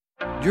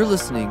You're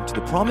listening to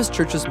the Promise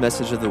Church's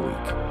Message of the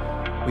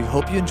Week. We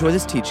hope you enjoy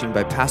this teaching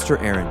by Pastor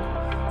Aaron.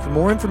 For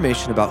more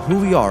information about who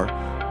we are,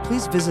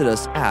 please visit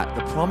us at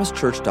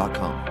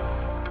thepromisechurch.com.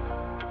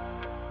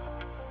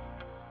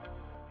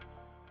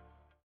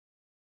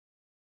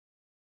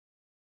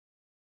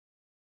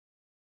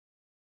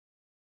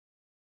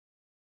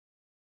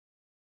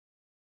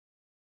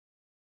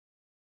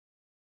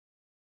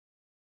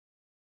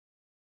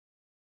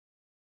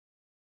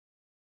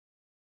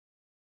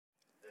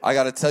 I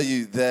got to tell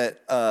you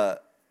that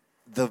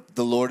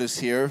the Lord is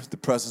here. The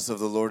presence of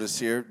the Lord is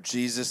here.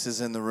 Jesus is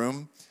in the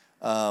room.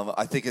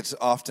 I think it's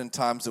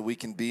oftentimes that we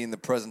can be in the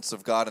presence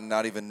of God and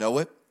not even know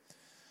it.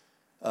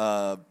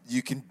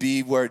 You can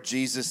be where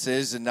Jesus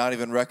is and not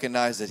even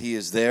recognize that he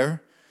is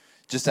there.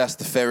 Just ask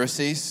the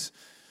Pharisees.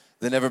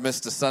 They never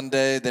missed a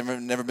Sunday. They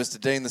never missed a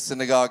day in the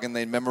synagogue, and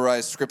they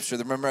memorized Scripture.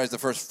 They memorized the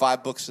first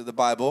 5 books of the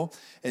Bible,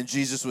 and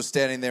Jesus was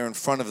standing there in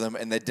front of them,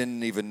 and they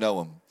didn't even know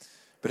him.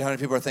 But how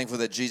many people are thankful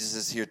that Jesus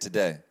is here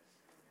today?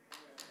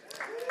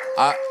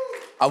 I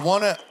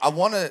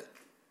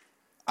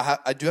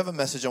do have a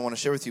message I want to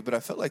share with you, but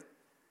I felt like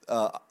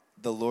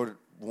the Lord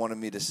wanted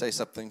me to say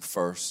something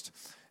first.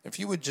 If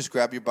you would just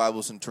grab your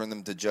Bibles and turn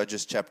them to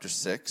Judges chapter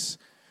 6.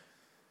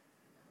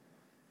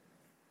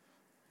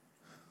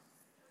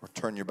 Or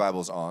turn your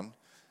Bibles on.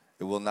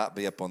 It will not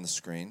be up on the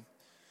screen.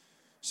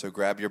 So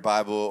grab your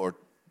Bible or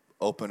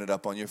open it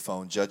up on your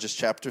phone. Judges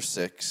chapter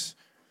 6.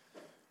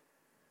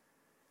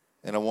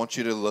 And I want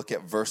you to look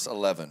at verse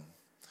 11.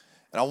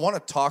 And I want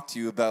to talk to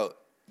you about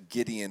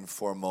Gideon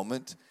for a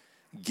moment.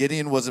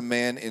 Gideon was a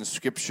man in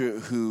Scripture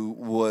who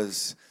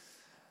was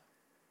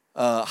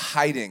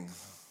hiding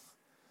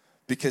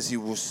because he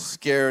was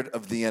scared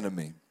of the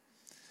enemy.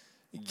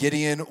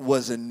 Gideon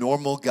was a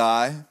normal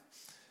guy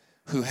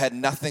who had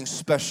nothing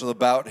special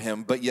about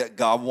him, but yet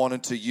God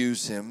wanted to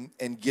use him.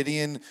 And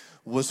Gideon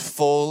was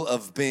full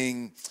of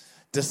being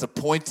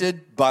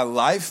disappointed by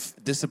life,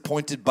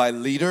 disappointed by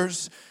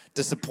leaders,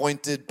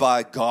 disappointed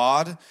by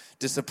God,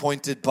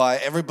 disappointed by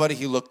everybody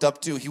he looked up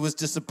to. He was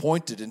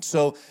disappointed. And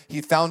so he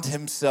found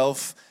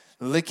himself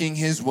licking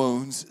his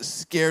wounds,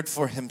 scared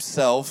for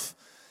himself.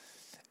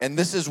 And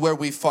this is where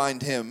we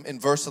find him.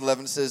 In verse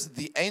 11 it says,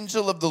 "The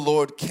angel of the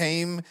Lord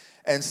came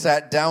and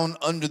sat down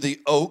under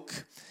the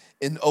oak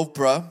in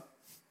Ophrah,"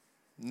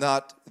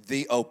 not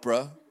the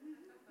Oprah,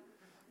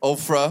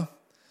 Ophrah,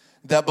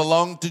 "that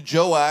belonged to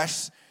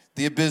Joash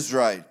the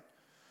Abizrite,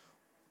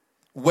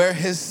 where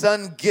his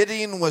son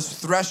Gideon was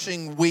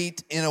threshing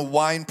wheat in a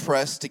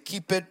winepress to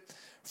keep it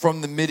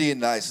from the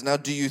Midianites." Now,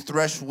 do you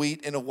thresh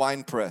wheat in a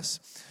winepress?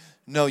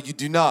 No, you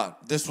do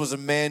not. This was a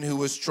man who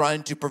was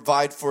trying to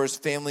provide for his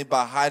family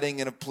by hiding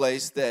in a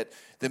place that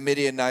the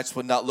Midianites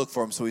would not look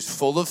for him. So he's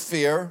full of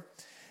fear,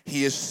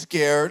 he is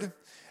scared,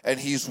 and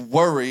he's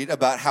worried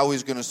about how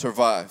he's going to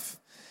survive.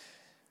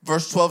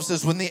 Verse 12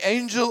 says, "When the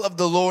angel of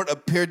the Lord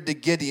appeared to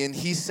Gideon,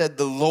 he said,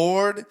 'The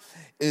Lord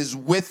is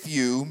with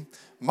you,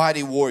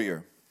 mighty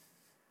warrior.'"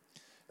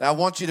 Now I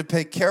want you to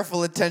pay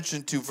careful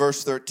attention to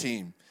verse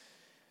 13.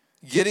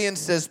 Gideon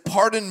says,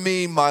 "Pardon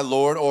me, my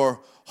Lord,"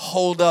 or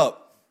 "hold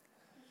up."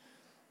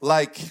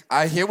 Like,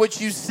 I hear what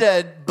you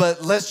said,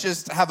 but let's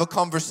just have a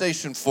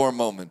conversation for a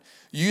moment.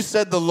 You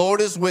said the Lord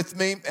is with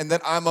me and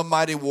that I'm a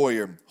mighty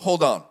warrior.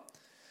 Hold on.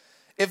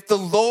 If the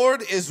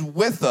Lord is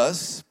with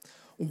us,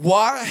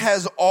 why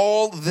has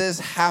all this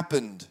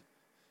happened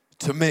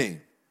to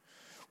me?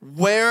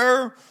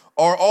 Where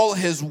are all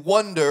his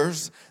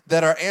wonders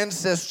that our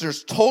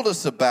ancestors told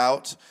us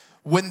about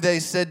when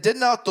they said, "Did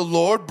not the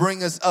Lord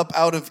bring us up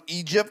out of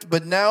Egypt?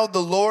 But now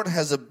the Lord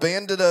has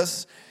abandoned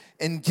us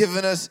and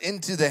given us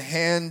into the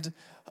hand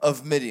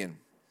of Midian."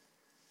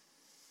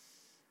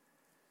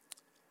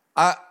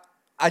 I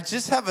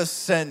just have a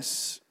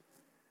sense,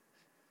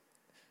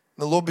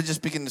 the Lord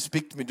just began to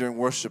speak to me during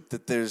worship,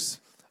 that there's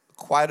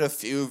quite a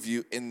few of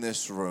you in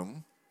this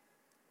room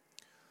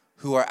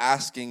who are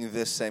asking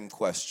this same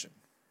question.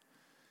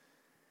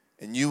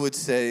 And you would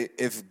say,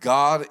 if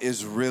God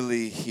is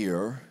really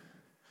here,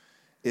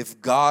 if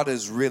God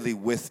is really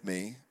with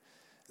me,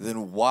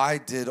 then why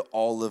did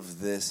all of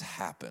this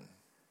happen?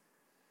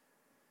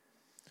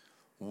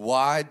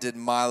 Why did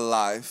my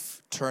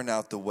life turn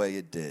out the way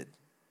it did?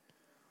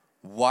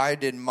 Why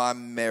did my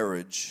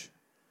marriage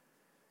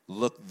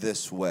look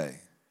this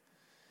way?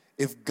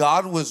 If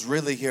God was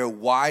really here,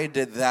 why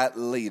did that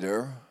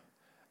leader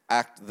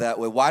act that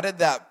way? Why did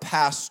that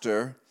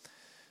pastor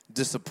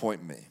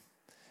disappoint me?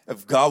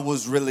 If God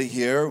was really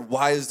here,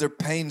 why is there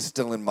pain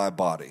still in my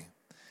body?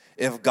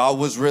 If God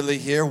was really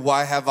here,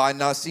 why have I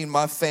not seen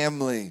my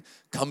family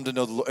come to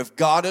know the Lord? If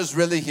God is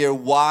really here,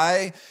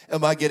 why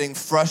am I getting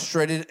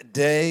frustrated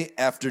day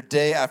after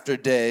day after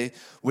day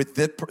with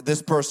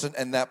this person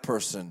and that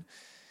person?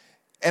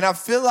 And I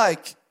feel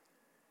like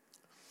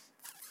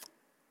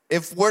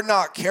if we're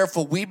not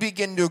careful, we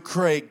begin to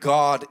create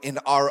God in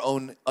our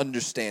own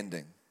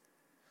understanding.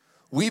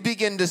 We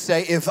begin to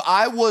say, if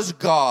I was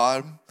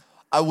God,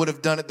 I would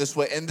have done it this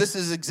way. And this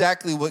is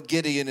exactly what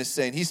Gideon is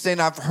saying. He's saying,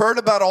 I've heard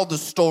about all the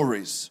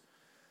stories.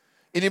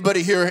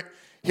 Anybody here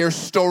hear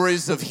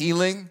stories of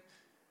healing?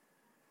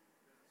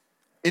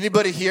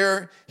 Anybody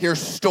here hear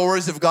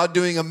stories of God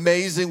doing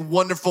amazing,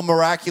 wonderful,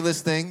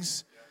 miraculous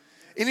things?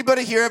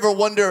 Anybody here ever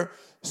wonder,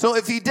 so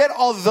if he did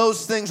all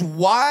those things,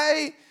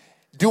 why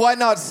do I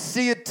not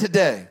see it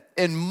today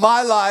in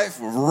my life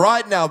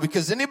right now?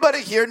 Because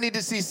anybody here need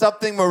to see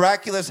something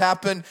miraculous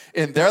happen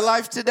in their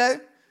life today?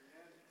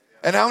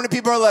 And how many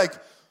people are like,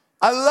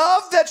 I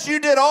love that you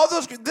did all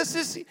those.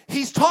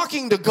 He's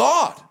talking to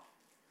God.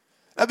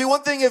 That'd be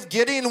one thing if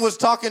Gideon was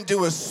talking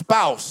to his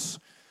spouse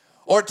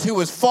or to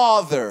his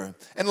father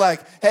and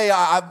like, hey,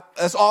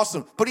 that's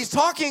awesome. But he's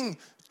talking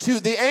to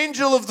the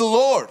angel of the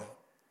Lord.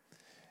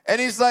 And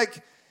he's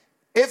like,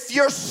 if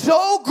you're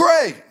so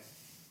great,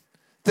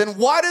 then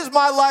why does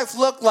my life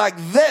look like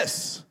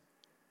this?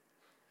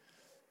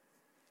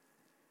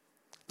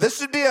 This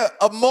would be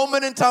a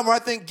moment in time where I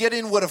think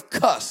Gideon would have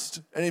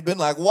cussed. And he'd been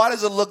like, why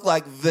does it look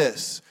like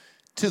this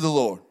to the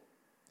Lord?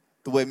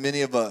 The way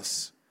many of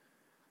us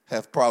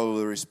have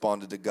probably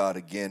responded to God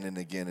again and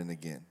again and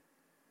again.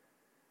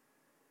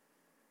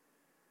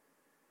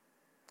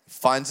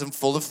 Finds him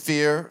full of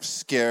fear,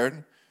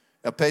 scared.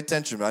 Now pay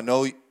attention. I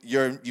know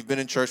you've been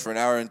in church for an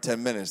hour and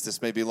 10 minutes.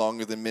 This may be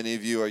longer than many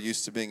of you are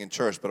used to being in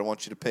church, but I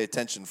want you to pay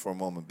attention for a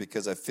moment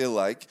because I feel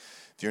like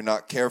if you're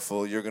not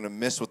careful, you're going to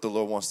miss what the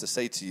Lord wants to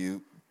say to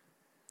you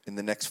in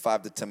the next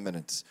 5 to 10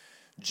 minutes.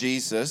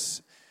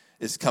 Jesus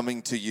is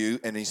coming to you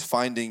and he's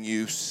finding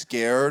you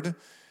scared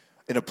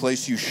in a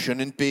place you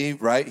shouldn't be,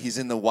 right? He's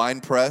in the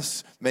wine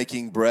press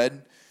making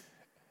bread.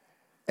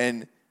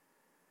 And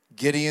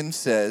Gideon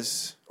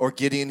hears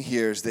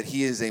that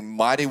he is a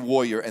mighty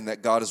warrior and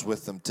that God is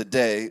with him.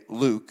 Today,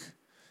 Luke,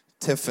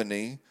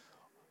 Tiffany,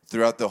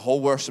 throughout the whole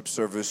worship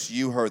service,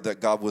 you heard that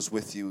God was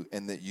with you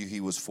and that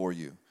he was for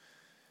you.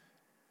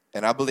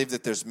 And I believe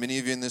that there's many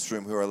of you in this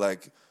room who are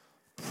like,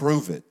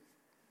 prove it.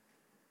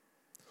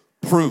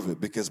 Prove it,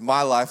 because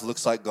my life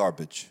looks like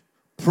garbage.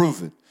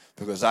 Prove it,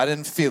 because I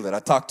didn't feel it. I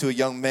talked to a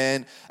young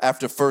man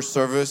after first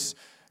service.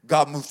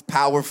 God moved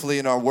powerfully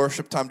in our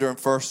worship time during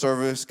first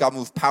service. God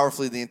moved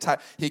powerfully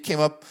he came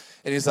up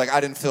and he's like, I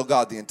didn't feel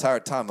God the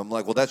entire time. I'm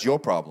like, well, that's your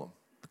problem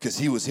because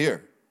he was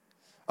here.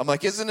 I'm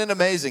like, isn't it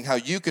amazing how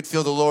you could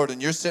feel the Lord and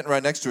you're sitting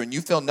right next to her and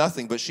you feel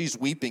nothing, but she's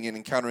weeping and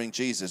encountering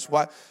Jesus?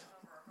 Why?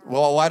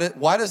 Well,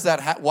 why does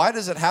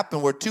it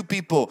happen where 2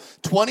 people,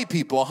 20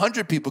 people,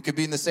 100 people could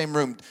be in the same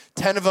room?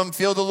 10 of them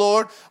feel the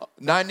Lord,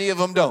 90 of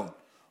them don't.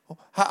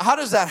 How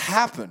does that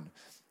happen?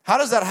 How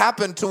does that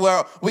happen to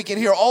where we can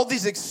hear all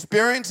these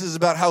experiences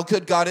about how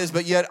good God is,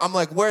 but yet I'm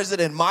like, where is it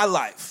in my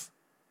life?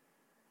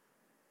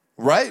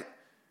 Right?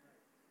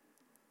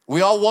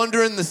 We all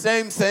wondering the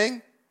same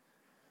thing,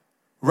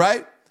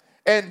 right?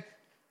 And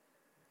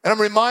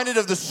I'm reminded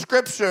of the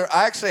scripture.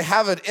 I actually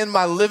have it in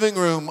my living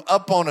room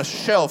up on a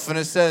shelf, and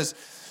it says,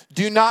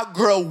 do not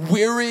grow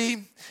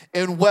weary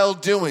in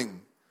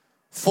well-doing,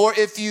 for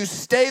if you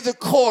stay the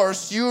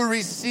course, you will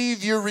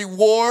receive your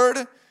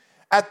reward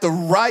at the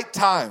right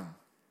time.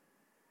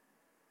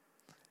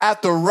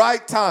 At the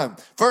right time.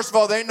 First of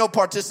all, there ain't no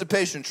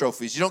participation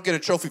trophies. You don't get a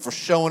trophy for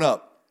showing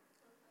up.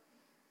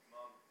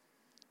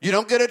 You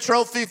don't get a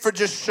trophy for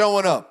just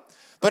showing up.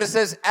 But it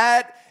says,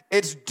 at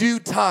its due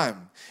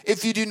time.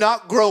 If you do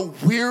not grow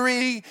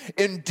weary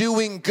in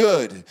doing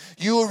good,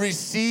 you will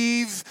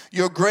receive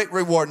your great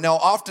reward. Now,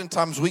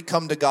 oftentimes we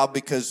come to God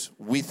because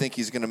we think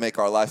he's going to make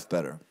our life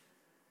better.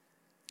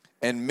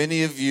 And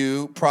many of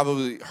you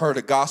probably heard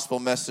a gospel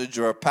message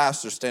or a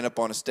pastor stand up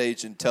on a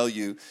stage and tell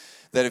you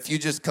that if you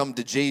just come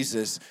to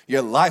Jesus,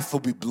 your life will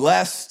be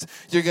blessed.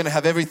 You're going to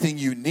have everything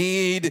you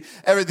need.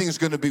 Everything's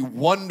going to be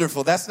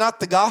wonderful. That's not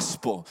the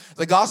gospel.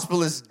 The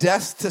gospel is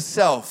death to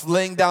self,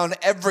 laying down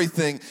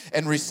everything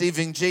and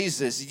receiving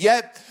Jesus.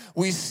 Yet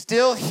we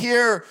still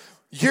hear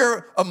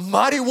you're a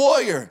mighty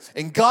warrior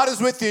and God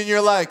is with you, and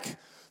you're like,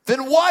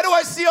 then why do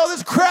I see all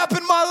this crap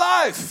in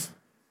my life?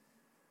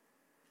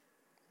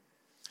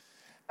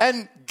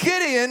 And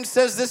Gideon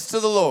says this to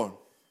the Lord.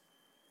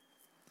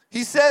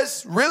 He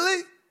says,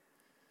 really?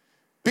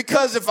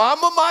 Because if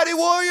I'm a mighty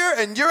warrior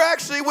and you're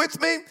actually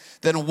with me,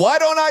 then why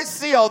don't I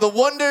see all the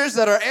wonders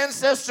that our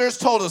ancestors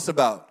told us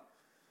about?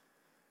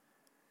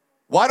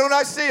 Why don't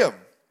I see them?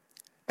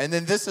 And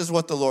then this is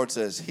what the Lord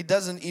says. He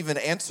doesn't even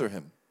answer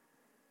him.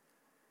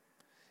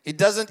 He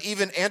doesn't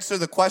even answer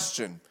the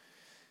question.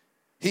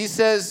 He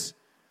says,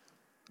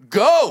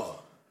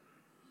 go.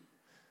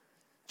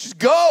 Just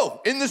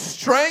go in the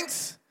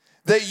strength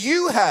that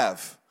you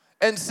have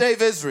and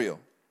save Israel.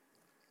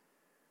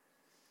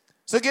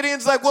 So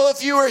Gideon's like, well,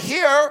 if you were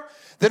here,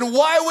 then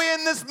why are we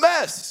in this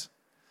mess?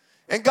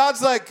 And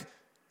God's like,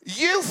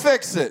 you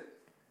fix it.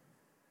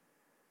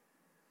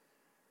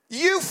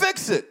 You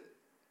fix it.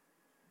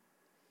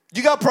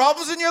 You got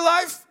problems in your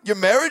life? Your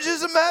marriage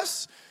is a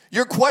mess?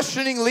 You're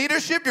questioning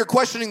leadership? You're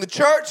questioning the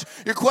church?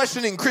 You're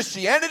questioning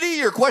Christianity?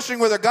 You're questioning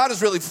whether God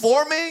is really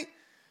for me?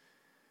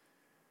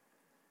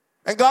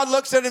 And God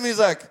looks at him, he's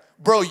like,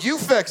 bro, you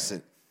fix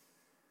it.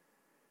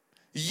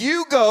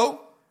 You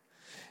go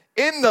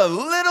in the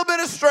little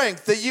bit of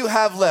strength that you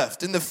have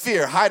left, in the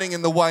fear hiding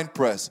in the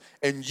winepress,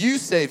 and you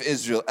save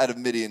Israel out of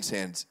Midian's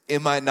hands.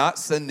 Am I not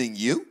sending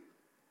you?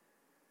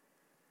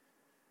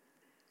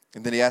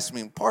 And then he asked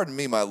me, pardon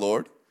me, my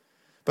Lord,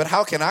 but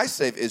how can I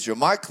save Israel?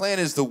 My clan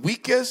is the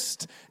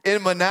weakest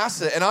in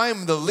Manasseh, and I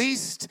am the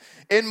least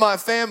in my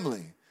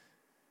family.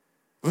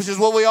 Which is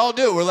what we all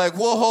do. We're like,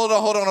 well, hold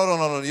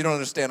on. You don't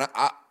understand.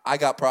 I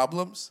got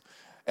problems,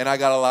 and I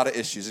got a lot of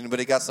issues.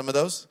 Anybody got some of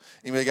those?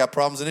 Anybody got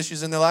problems and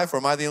issues in their life, or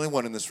am I the only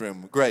one in this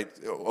room? Great.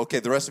 Okay,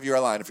 the rest of you are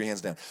lying if your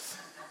hand's down.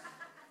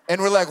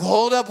 And we're like,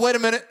 hold up, wait a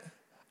minute.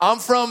 I'm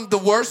from the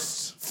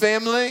worst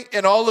family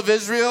in all of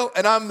Israel,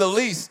 and I'm the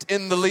least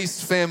in the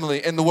least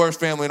family, in the worst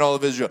family in all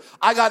of Israel.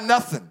 I got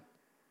nothing.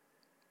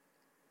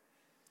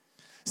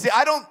 See,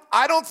 I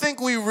don't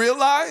think we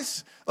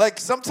realize, like,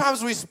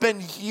 sometimes we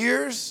spend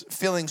years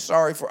feeling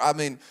sorry for,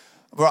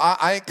 bro,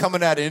 I ain't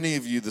coming at any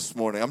of you this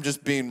morning. I'm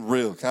just being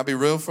real. Can I be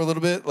real for a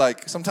little bit?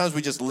 Like, sometimes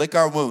we just lick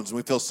our wounds and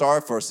we feel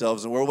sorry for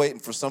ourselves, and we're waiting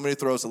for somebody to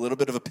throw us a little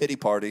bit of a pity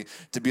party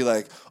to be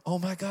like, oh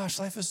my gosh,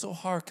 life is so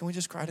hard. Can we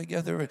just cry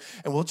together?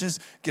 And we'll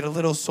just get a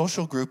little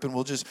social group, and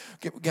we'll just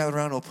gather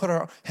around and we'll put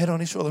our head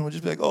on each shoulder, and we'll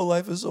just be like, oh,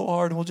 life is so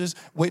hard, and we'll just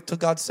wait till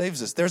God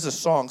saves us. There's a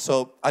song.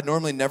 So I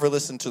normally never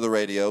listen to the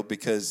radio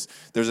because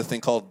there's a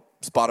thing called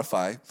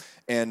Spotify,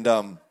 and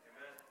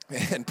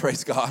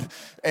praise God.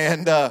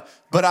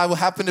 But I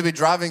happened to be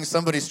driving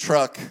somebody's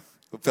truck.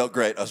 It felt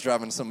great. I was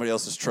driving somebody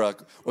else's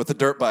truck with a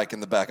dirt bike in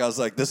the back. I was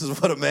like, this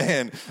is what a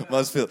man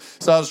must feel.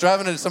 So I was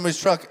driving into somebody's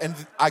truck, and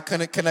I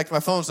couldn't connect my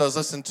phone, so I was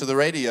listening to the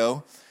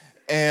radio,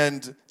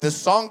 and this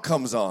song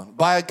comes on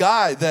by a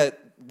guy that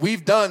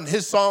we've done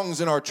his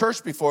songs in our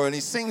church before, and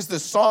he sings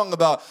this song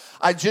about,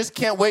 I just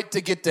can't wait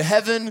to get to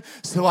heaven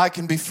so I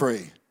can be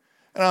free.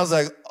 And I was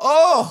like,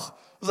 oh.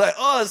 I was like,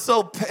 oh,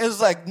 it was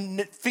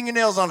like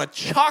fingernails on a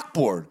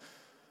chalkboard.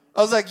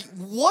 I was like,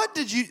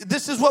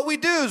 this is what we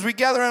do, is we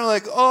gather around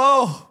like,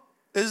 oh,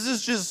 is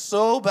this just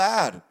so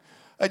bad?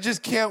 I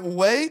just can't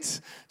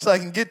wait till I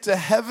can get to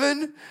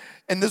heaven,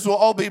 and this will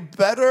all be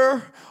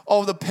better.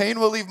 Oh, the pain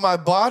will leave my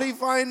body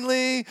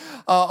finally.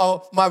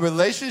 My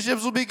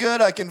relationships will be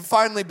good. I can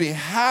finally be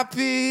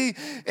happy,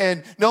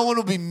 and no one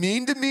will be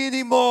mean to me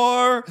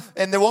anymore,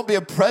 and there won't be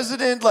a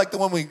president like the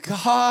one we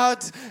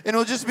got, and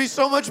it'll just be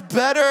so much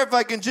better if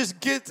I can just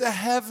get to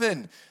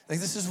heaven. Like,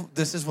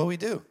 this is what we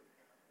do.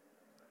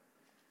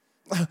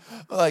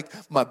 Like,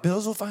 my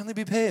bills will finally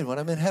be paid when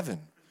I'm in heaven.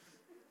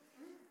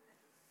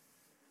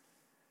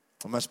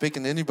 Am I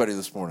speaking to anybody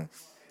this morning?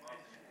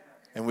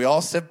 And we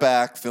all sit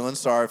back feeling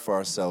sorry for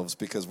ourselves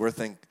because we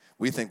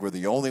think we're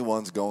the only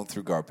ones going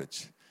through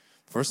garbage.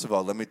 First of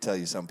all, let me tell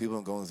you something. People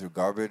have been going through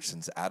garbage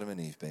since Adam and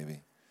Eve,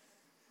 baby.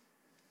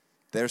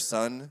 Their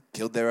son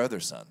killed their other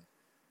son.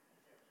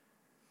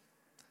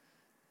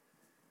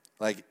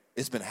 Like,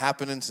 it's been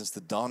happening since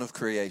the dawn of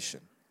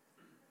creation.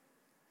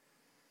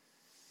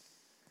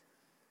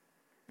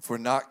 If we're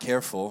not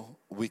careful,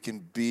 we can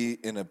be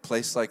in a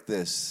place like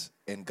this,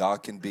 and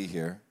God can be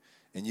here,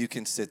 and you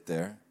can sit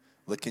there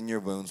licking your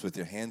wounds with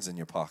your hands in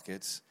your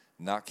pockets,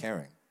 not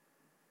caring.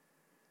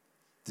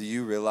 Do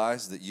you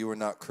realize that you were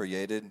not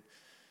created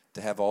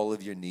to have all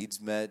of your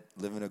needs met,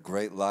 living a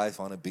great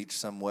life on a beach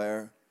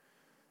somewhere,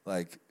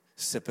 like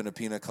sipping a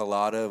pina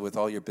colada with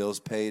all your bills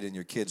paid and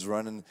your kids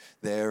running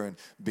there and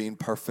being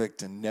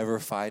perfect and never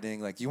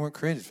fighting? Like, you weren't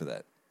created for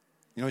that.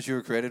 You know what you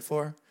were created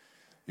for?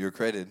 You were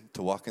created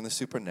to walk in the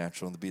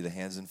supernatural and to be the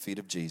hands and feet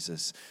of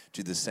Jesus,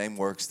 do the same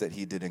works that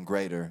he did and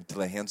greater, to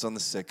lay hands on the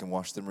sick and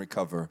watch them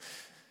recover,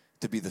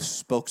 to be the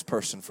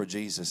spokesperson for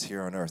Jesus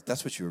here on earth.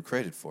 That's what you were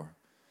created for.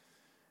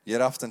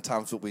 Yet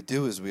oftentimes what we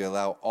do is we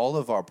allow all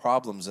of our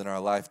problems in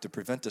our life to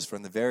prevent us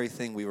from the very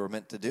thing we were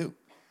meant to do.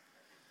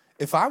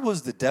 If I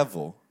was the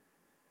devil,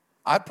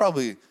 I'd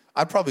probably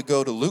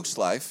go to Luke's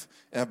life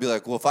and I'd be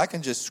like, well, if I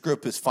can just screw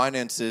up his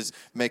finances,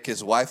 make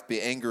his wife be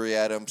angry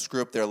at him,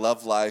 screw up their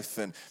love life,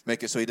 and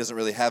make it so he doesn't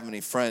really have any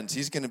friends,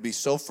 he's going to be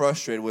so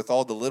frustrated with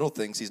all the little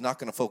things, he's not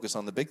going to focus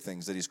on the big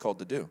things that he's called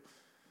to do.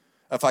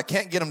 If I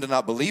can't get him to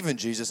not believe in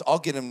Jesus, I'll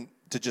get him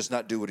to just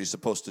not do what he's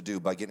supposed to do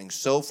by getting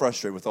so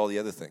frustrated with all the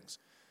other things.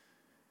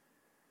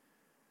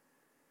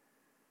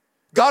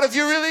 God, if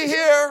you're really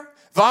here,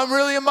 if I'm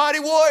really a mighty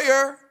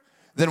warrior,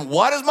 then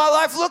why does my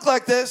life look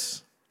like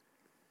this?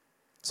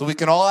 So we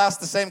can all ask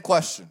the same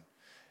question.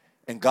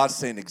 And God's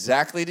saying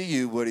exactly to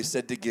you what he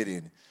said to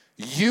Gideon.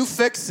 You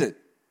fix it.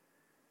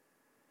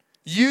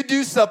 You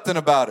do something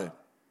about it.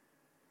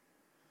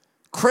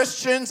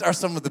 Christians are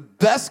some of the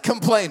best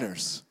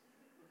complainers.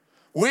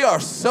 We are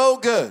so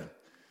good.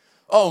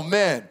 Oh,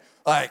 man,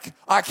 like,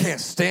 I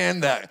can't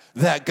stand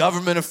that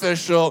government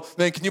official.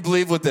 Man, can you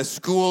believe what this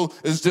school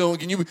is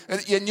doing?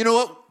 And you know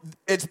what?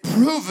 It's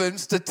proven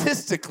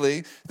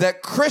statistically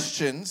that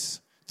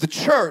Christians, the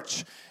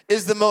church,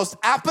 is the most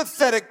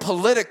apathetic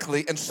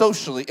politically and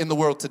socially in the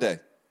world today.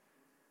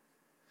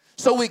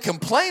 So we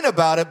complain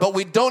about it, but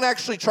we don't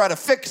actually try to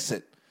fix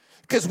it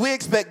because we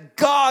expect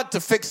God to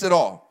fix it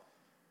all.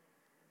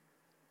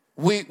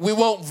 We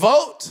won't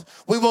vote.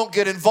 We won't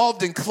get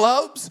involved in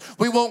clubs.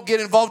 We won't get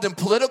involved in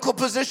political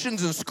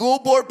positions and school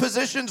board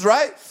positions,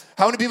 right?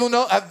 How many people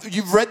know?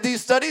 You've read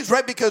these studies,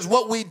 right? Because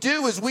what we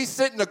do is we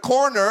sit in a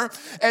corner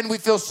and we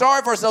feel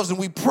sorry for ourselves and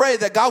we pray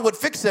that God would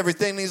fix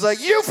everything. And he's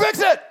like, you fix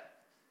it.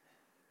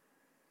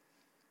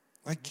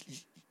 Like,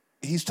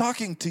 he's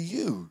talking to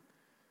you.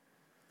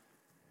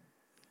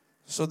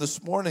 So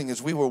this morning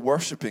as we were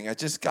worshiping, I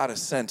just got a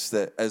sense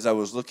that as I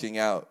was looking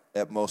out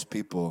at most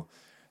people,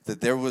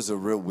 that there was a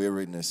real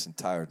weariness and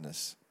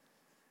tiredness.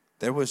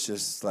 There was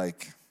just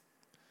like,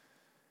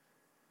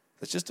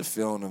 it's just a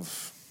feeling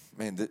of,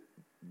 man,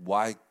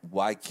 why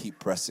keep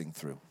pressing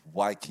through?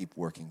 Why keep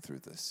working through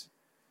this?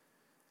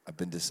 I've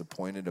been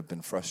disappointed. I've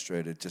been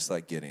frustrated, just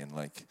like Gideon.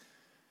 Like,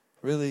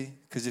 really?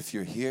 Because if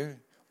you're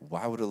here,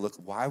 why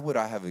would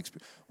I have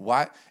experience?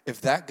 Why,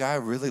 if that guy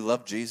really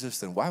loved Jesus,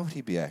 then why would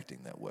he be acting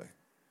that way?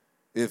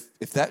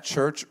 If that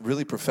church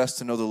really professed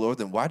to know the Lord,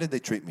 then why did they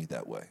treat me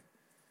that way?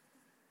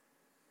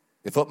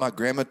 If what my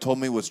grandma told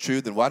me was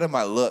true, then why did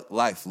my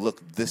life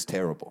look this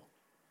terrible?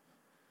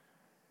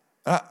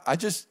 I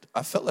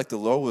felt like the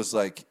Lord was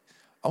like,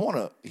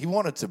 he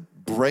wanted to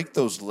break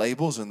those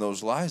labels and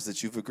those lies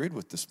that you've agreed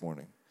with this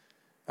morning.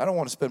 I don't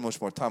want to spend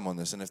much more time on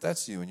this. And if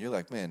that's you and you're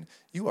like, man,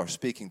 you are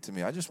speaking to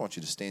me, I just want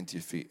you to stand to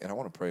your feet and I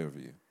want to pray over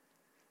you.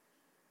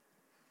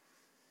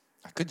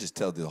 I could just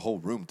tell the whole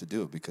room to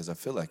do it because I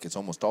feel like it's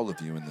almost all of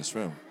you in this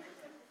room.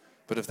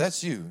 But if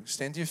that's you,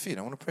 stand to your feet.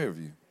 I want to pray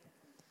over you.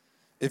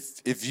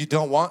 If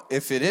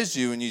it is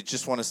you and you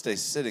just want to stay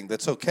sitting,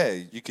 that's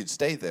okay. You could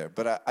stay there.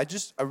 But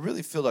I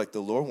really feel like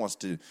the Lord wants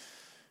to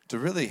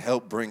really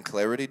help bring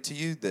clarity to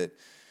you that,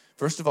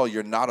 first of all,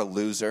 you're not a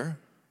loser,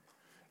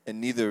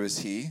 and neither is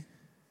he.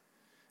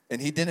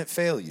 And he didn't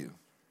fail you.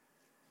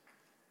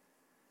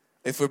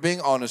 If we're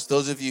being honest,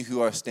 those of you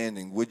who are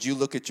standing, would you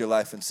look at your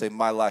life and say,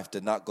 my life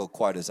did not go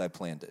quite as I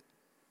planned it?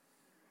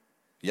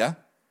 Yeah?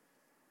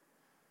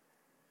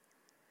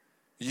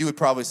 You would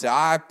probably say,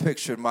 I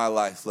pictured my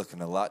life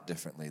looking a lot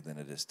differently than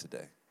it is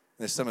today.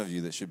 There's some of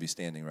you that should be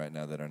standing right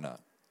now that are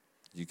not.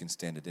 You can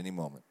stand at any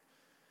moment.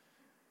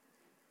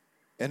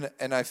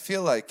 And I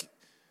feel like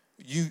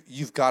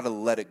you've got to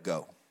let it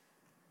go.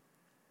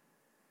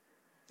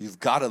 You've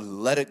got to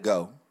let it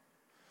go.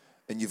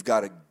 And you've got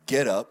to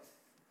get up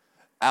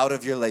out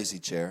of your lazy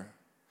chair,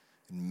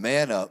 and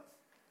man up,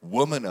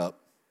 woman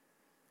up,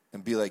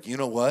 and be like, you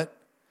know what?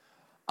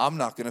 I'm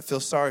not going to feel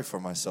sorry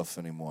for myself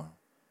anymore.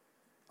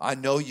 I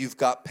know you've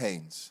got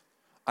pains.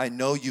 I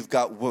know you've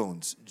got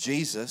wounds.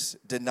 Jesus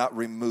did not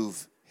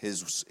remove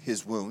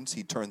his wounds.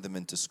 He turned them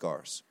into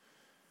scars.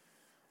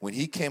 When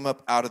he came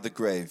up out of the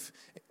grave,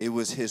 it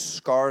was his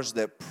scars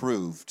that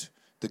proved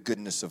the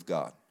goodness of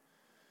God.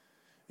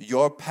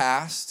 Your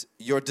past,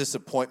 your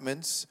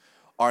disappointments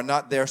are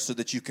not there so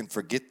that you can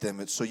forget them.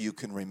 It's so you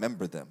can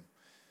remember them.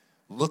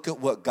 Look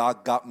at what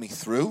God got me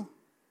through,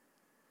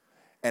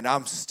 and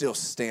I'm still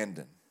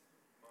standing.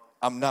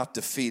 I'm not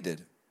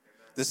defeated.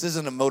 This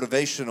isn't a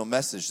motivational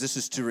message. This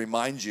is to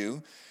remind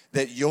you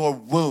that your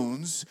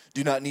wounds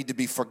do not need to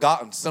be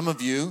forgotten. Some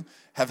of you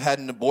have had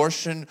an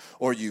abortion,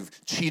 or you've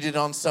cheated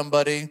on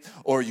somebody,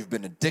 or you've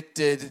been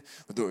addicted,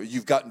 or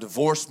you've gotten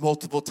divorced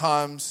multiple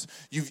times.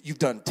 You've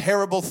done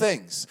terrible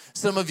things.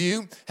 Some of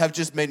you have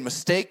just made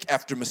mistake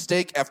after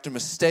mistake after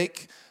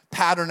mistake,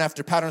 pattern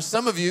after pattern.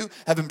 Some of you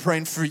have been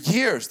praying for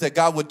years that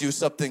God would do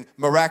something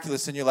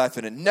miraculous in your life,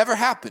 and it never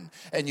happened.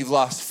 And you've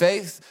lost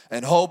faith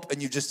and hope,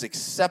 and you've just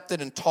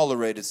accepted and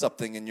tolerated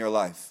something in your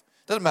life.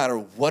 Doesn't matter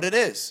what it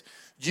is.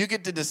 You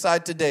get to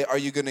decide today, are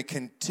you going to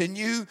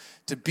continue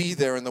to be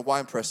there in the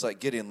wine press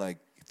like Gideon, like,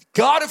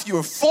 God, if you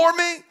were for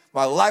me,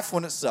 my life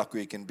wouldn't suck. Or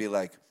you can be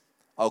like,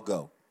 I'll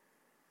go.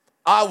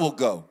 I will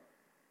go.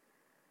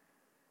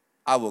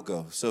 I will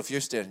go. So if you're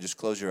standing, just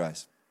close your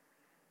eyes.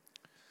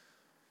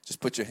 Just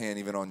put your hand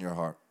even on your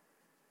heart.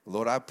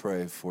 Lord, I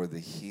pray for the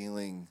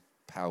healing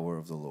power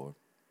of the Lord.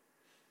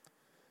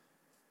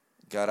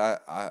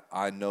 God,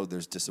 I know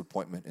there's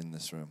disappointment in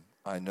this room.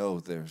 I know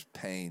there's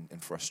pain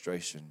and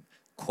frustration.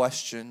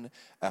 Question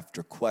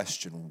after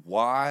question.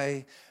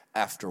 Why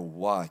after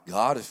why?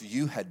 God, if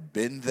you had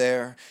been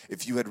there,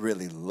 if you had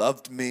really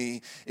loved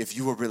me, if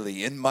you were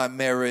really in my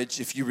marriage,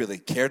 if you really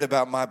cared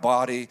about my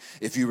body,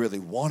 if you really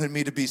wanted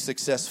me to be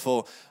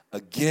successful,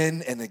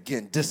 again and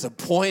again,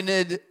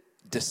 disappointed.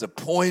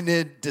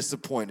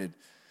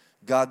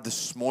 God,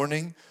 this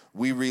morning,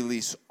 we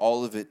release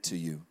all of it to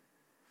you.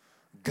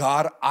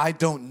 God, I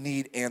don't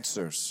need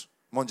answers.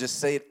 Come on, just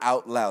say it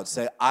out loud.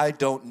 Say, I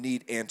don't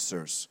need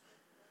answers.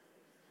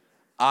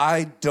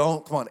 Come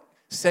on,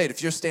 say it.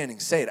 If you're standing,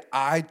 say it.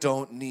 I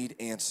don't need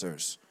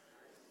answers.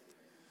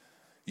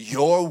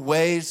 Your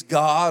ways,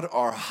 God,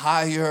 are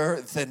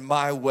higher than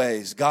my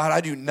ways. God,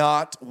 I do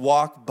not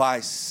walk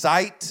by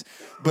sight,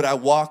 but I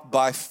walk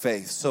by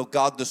faith. So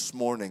God, this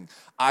morning,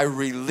 I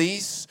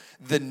release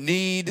the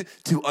need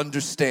to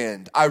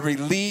understand. I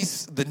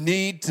release the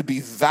need to be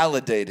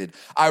validated.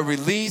 I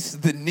release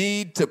the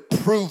need to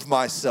prove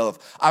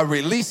myself. I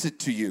release it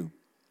to you.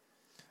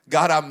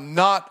 God, I'm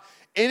not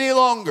any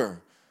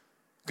longer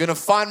going to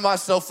find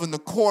myself in the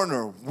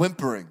corner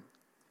whimpering.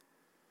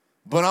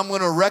 But I'm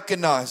going to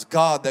recognize,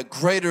 God, that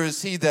greater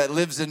is he that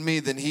lives in me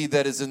than he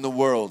that is in the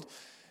world.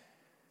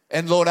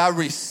 And Lord, I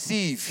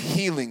receive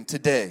healing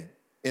today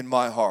in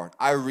my heart.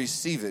 I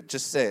receive it.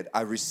 Just say it.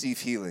 I receive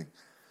healing.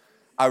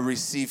 I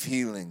receive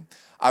healing.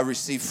 I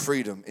receive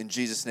freedom. In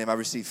Jesus' name, I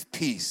receive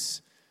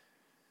peace.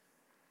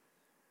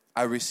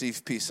 I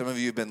receive peace. Some of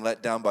you have been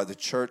let down by the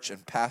church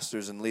and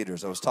pastors and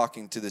leaders. I was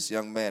talking to this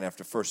young man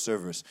after first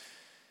service,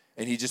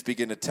 and he just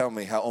began to tell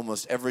me how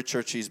almost every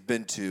church he's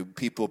been to,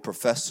 people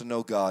profess to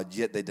know God,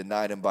 yet they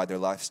denied him by their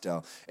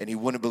lifestyle. And he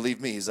wouldn't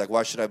believe me. He's like,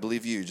 why should I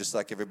believe you? Just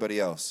like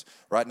everybody else.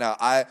 Right now,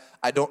 I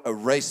don't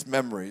erase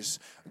memories.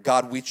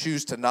 God, we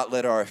choose to not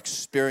let our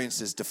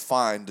experiences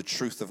define the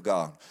truth of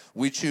God.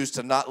 We choose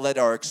to not let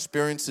our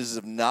experiences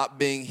of not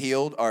being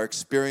healed, our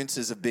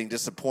experiences of being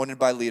disappointed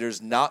by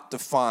leaders, not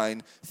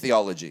define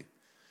theology.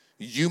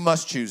 You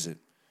must choose it.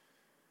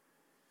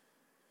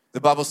 The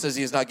Bible says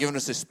he has not given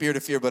us a spirit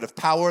of fear, but of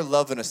power,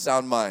 love, and a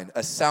sound mind.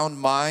 A sound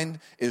mind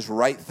is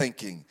right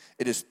thinking.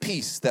 It is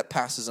peace that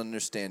passes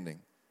understanding.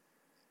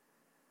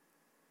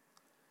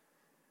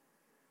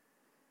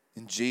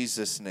 In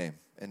Jesus' name.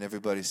 And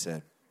everybody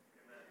said,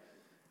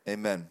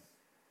 amen.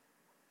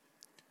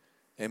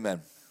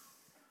 Amen.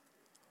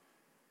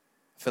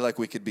 I feel like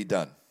we could be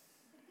done.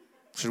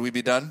 Should we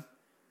be done?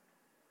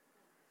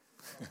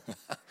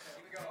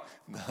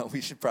 No, we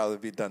should probably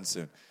be done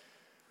soon.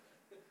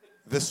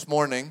 This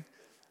morning,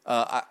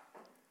 I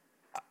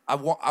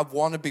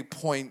want to be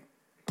poignant.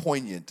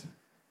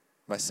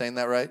 Am I saying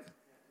that right?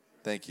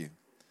 Thank you.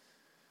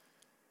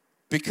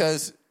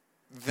 Because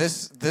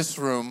this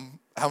room,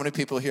 how many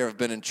people here have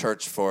been in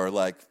church for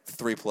like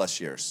 3+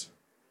 years?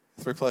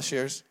 3+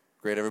 years?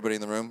 Great, everybody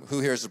in the room.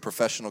 Who here is a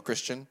professional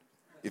Christian?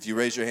 If you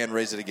raise your hand,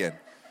 raise it again.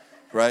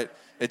 Right?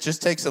 It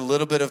just takes a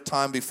little bit of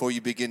time before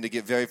you begin to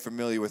get very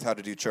familiar with how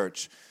to do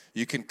church.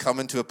 You can come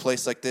into a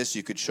place like this.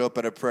 You could show up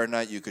at a prayer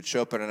night. You could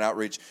show up at an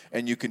outreach.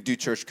 And you can do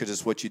church because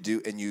it's what you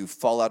do. And you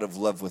fall out of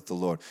love with the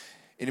Lord.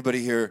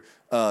 Anybody here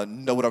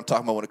know what I'm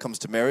talking about when it comes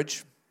to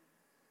marriage?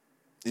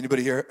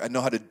 Anybody here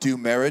know how to do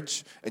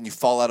marriage? And you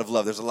fall out of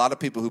love. There's a lot of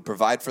people who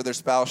provide for their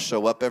spouse,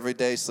 show up every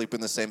day, sleep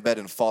in the same bed,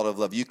 and fall out of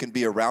love. You can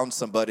be around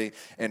somebody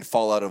and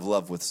fall out of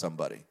love with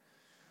somebody.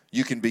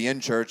 You can be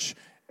in church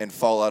and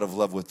fall out of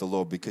love with the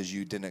Lord because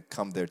you didn't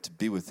come there to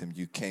be with him.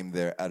 You came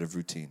there out of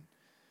routine.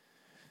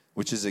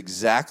 Which is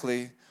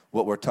exactly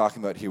what we're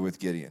talking about here with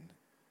Gideon.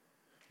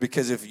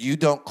 Because if you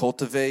don't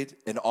cultivate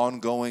an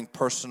ongoing,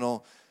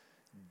 personal,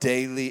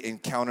 daily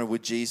encounter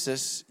with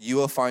Jesus, you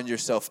will find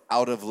yourself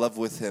out of love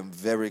with him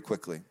very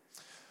quickly.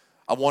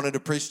 I wanted to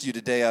preach to you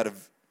today out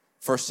of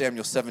 1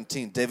 Samuel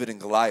 17, David and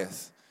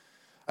Goliath.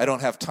 I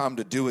don't have time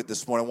to do it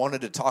this morning. I wanted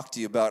to talk to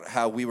you about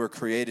how we were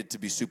created to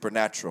be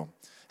supernatural.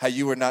 How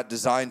you were not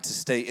designed to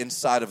stay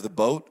inside of the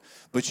boat,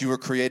 but you were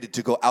created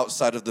to go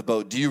outside of the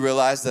boat. Do you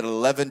realize that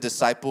 11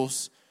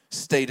 disciples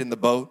stayed in the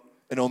boat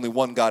and only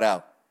one got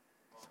out?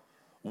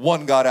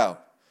 One got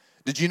out.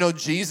 Did you know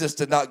Jesus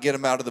did not get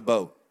him out of the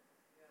boat?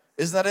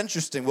 Isn't that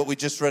interesting what we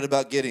just read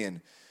about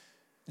Gideon?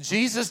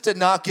 Jesus did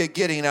not get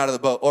Gideon out of the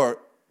boat, or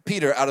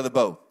Peter out of the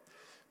boat.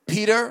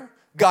 Peter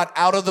got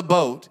out of the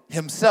boat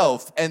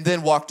himself and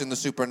then walked in the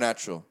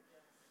supernatural.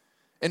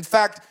 In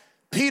fact,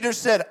 Peter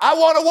said, I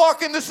want to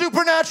walk in the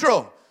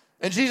supernatural.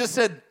 And Jesus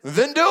said,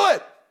 then do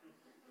it.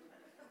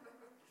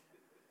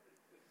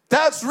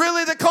 That's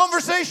really the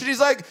conversation. He's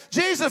like,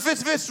 Jesus,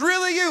 if it's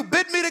really you,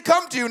 bid me to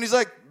come to you. And he's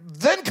like,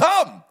 then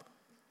come.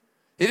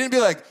 He didn't be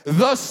like,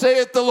 thus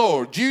saith the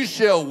Lord, you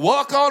shall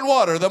walk on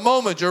water the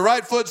moment your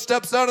right foot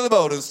steps out of the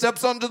boat and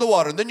steps onto the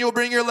water. And then you'll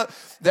bring your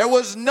left. There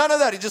was none of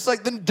that. He's just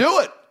like, then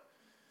do it.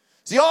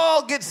 So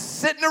y'all get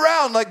sitting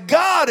around like,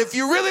 God, if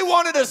you really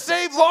wanted to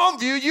save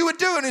Longview, you would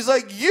do it. And he's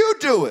like, you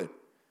do it.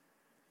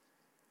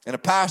 And a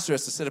pastor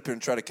has to sit up here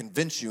and try to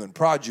convince you and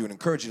prod you and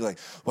encourage you, like,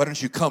 why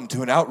don't you come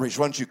to an outreach?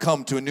 Why don't you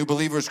come to a new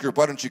believers group?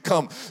 Why don't you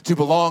come to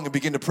belong and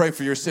begin to pray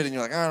for your city? And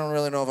you're like, I don't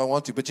really know if I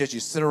want to. But yet you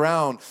sit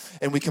around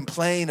and we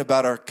complain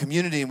about our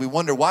community and we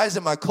wonder, why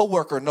isn't my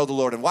coworker know the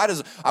Lord? And why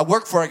does I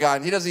work for a guy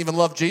and he doesn't even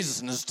love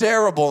Jesus and it's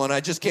terrible and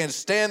I just can't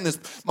stand this,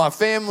 my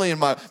family and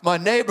my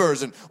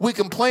neighbors. And we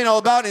complain all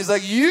about it. And he's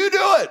like, you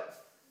do it.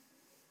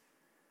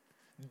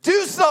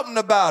 Do something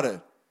about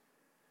it.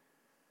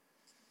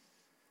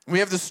 We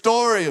have the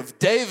story of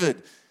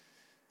David.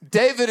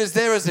 David is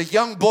there as a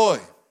young boy.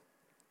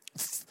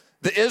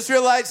 The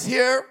Israelites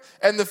here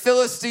and the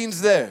Philistines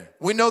there.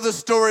 We know the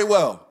story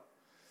well.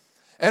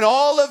 And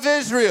all of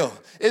Israel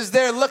is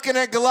there looking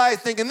at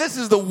Goliath thinking, this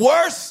is the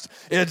worst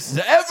it's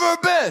ever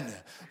been.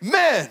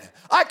 Man,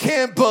 I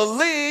can't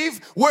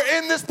believe we're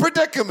in this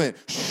predicament.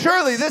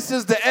 Surely this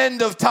is the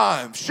end of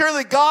time.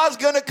 Surely God's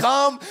going to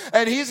come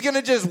and he's going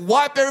to just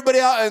wipe everybody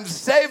out and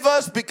save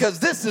us because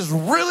this is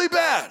really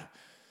bad.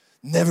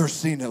 Never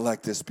seen it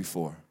like this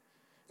before.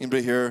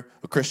 Anybody hear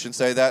a Christian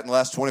say that in the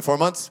last 24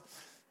 months?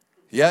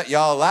 Yeah,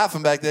 y'all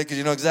laughing back there because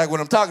you know exactly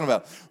what I'm talking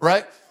about,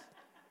 right?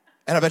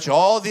 And I bet you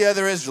all the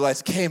other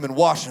Israelites came and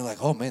watched and they're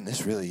like, oh man,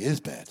 this really is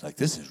bad. Like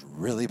this is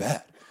really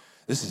bad.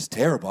 This is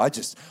terrible. I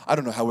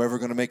don't know how we're ever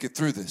going to make it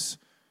through this.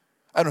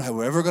 I don't know how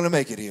we're ever going to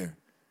make it here.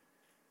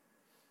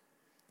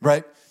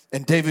 Right?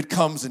 And David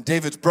comes and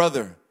David's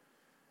brother,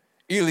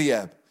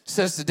 Eliab,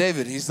 says to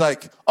David, he's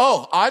like,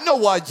 oh, I know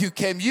why you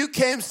came. You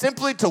came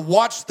simply to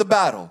watch the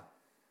battle.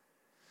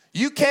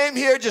 You came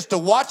here just to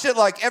watch it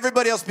like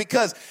everybody else,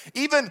 because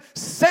even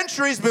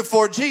centuries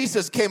before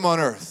Jesus came on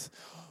earth,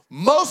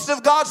 most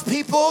of God's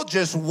people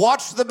just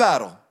watched the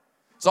battle.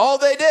 That's all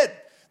they did.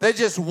 They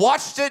just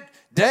watched it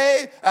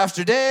day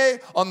after day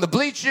on the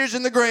bleachers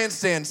in the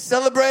grandstand,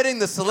 celebrating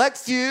the select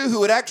few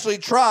who would actually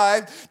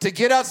try to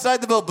get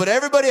outside the boat. But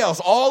everybody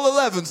else, all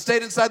 11,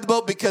 stayed inside the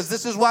boat, because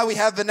this is why we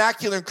have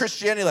vernacular in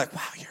Christianity like,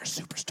 wow, you're a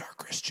superstar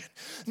Christian.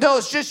 No,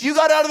 it's just you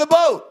got out of the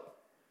boat.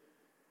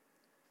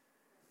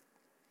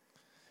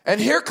 And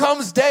here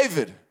comes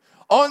David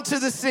onto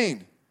the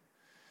scene.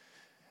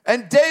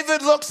 And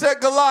David looks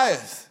at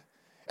Goliath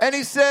and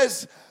he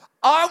says,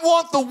 I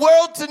want the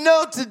world to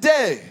know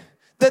today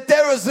that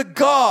there is a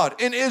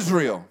God in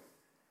Israel.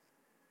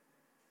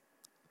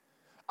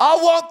 I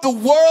want the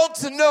world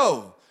to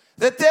know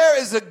that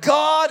there is a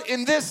God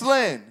in this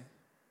land.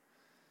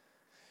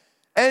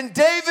 And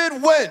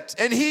David went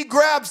and he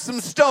grabbed some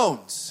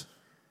stones,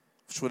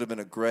 which would have been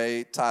a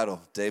great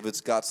title.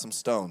 David's got some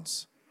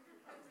stones.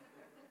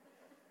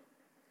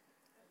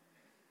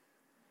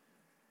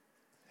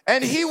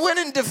 And he went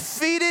and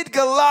defeated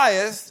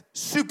Goliath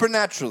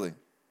supernaturally.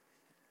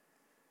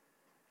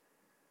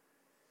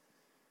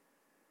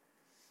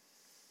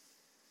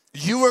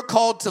 You were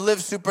called to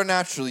live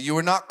supernaturally. You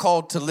were not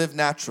called to live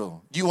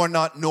natural. You are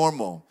not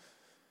normal.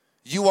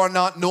 You are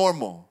not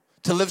normal.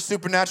 To live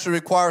supernaturally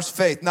requires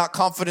faith, not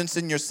confidence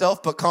in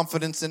yourself, but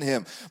confidence in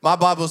Him. My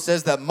Bible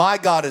says that my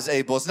God is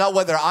able. It's not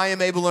whether I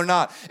am able or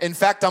not. In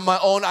fact, on my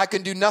own, I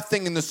can do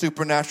nothing in the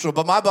supernatural.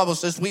 But my Bible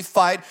says we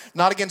fight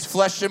not against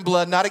flesh and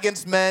blood, not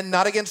against men,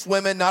 not against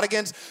women, not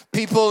against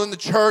people in the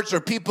church or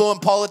people in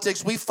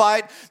politics. We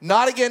fight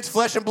not against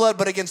flesh and blood,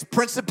 but against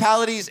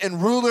principalities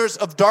and rulers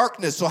of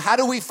darkness. So how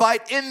do we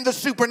fight in the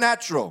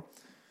supernatural?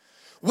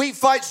 We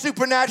fight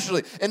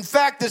supernaturally. In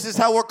fact, this is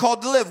how we're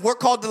called to live. We're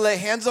called to lay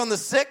hands on the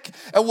sick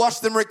and watch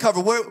them recover.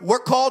 We're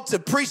called to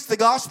preach the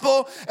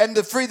gospel and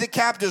to free the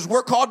captives.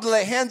 We're called to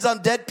lay hands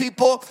on dead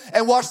people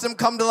and watch them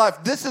come to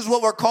life. This is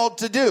what we're called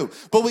to do.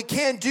 But we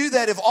can't do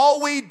that if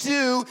all we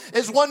do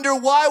is wonder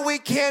why we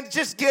can't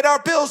just get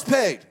our bills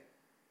paid.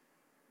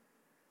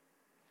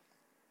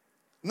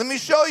 Let me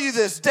show you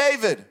this.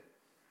 David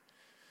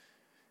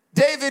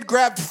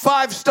grabbed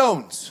 5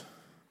 stones.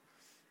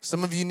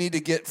 Some of you need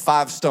to get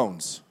 5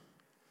 stones.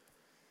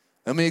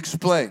 Let me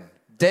explain.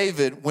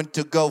 David went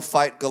to go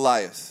fight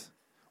Goliath.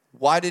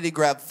 Why did he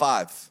grab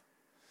 5?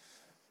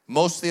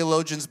 Most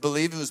theologians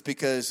believe it was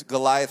because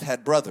Goliath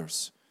had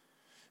brothers.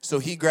 So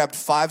he grabbed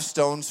 5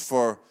 stones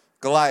for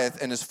Goliath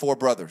and his 4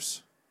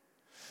 brothers.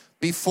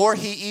 Before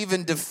he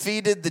even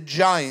defeated the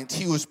giant,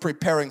 he was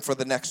preparing for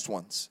the next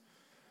ones.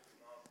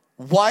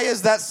 Why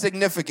is that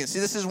significant? See,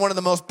 this is one of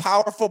the most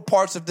powerful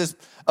parts of this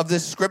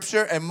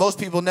scripture, and most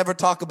people never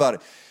talk about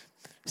it.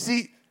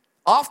 See,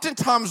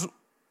 oftentimes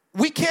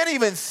we can't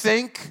even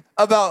think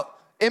about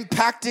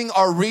impacting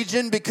our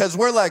region because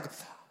we're like,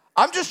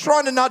 I'm just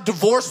trying to not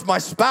divorce my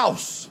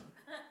spouse.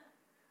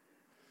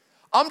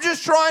 I'm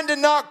just trying to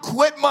not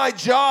quit my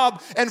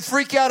job and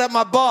freak out at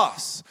my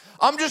boss.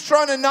 I'm just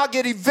trying to not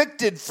get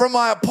evicted from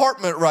my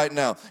apartment right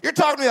now. You're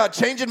talking to me about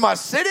changing my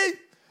city?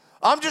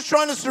 I'm just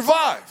trying to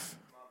survive.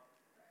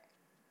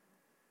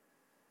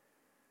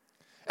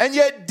 And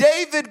yet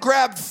David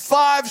grabbed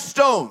 5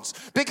 stones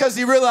because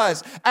he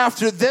realized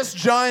after this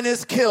giant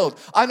is killed,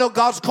 I know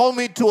God's called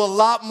me to a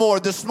lot more.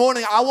 This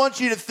morning, I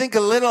want you to think a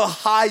little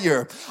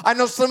higher. I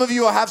know some of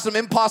you have some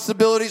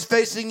impossibilities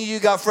facing you. You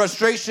got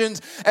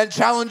frustrations and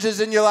challenges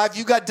in your life.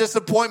 You got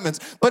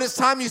disappointments. But it's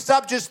time you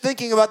stop just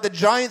thinking about the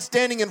giant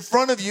standing in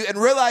front of you and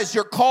realize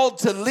you're called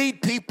to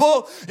lead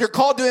people. You're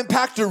called to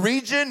impact a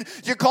region.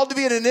 You're called to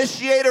be an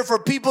initiator for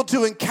people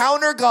to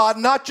encounter God,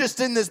 not just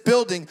in this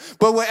building,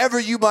 but wherever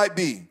you might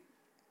be.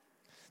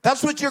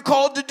 That's what you're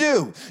called to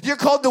do. You're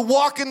called to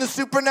walk in the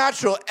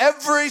supernatural,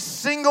 every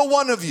single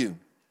one of you.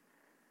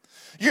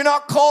 You're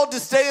not called to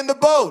stay in the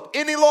boat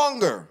any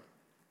longer.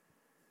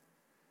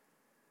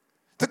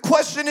 The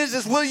question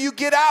is will you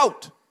get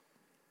out?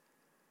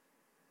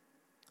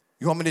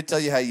 You want me to tell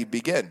you how you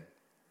begin?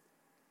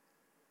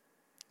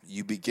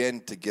 You begin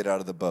to get out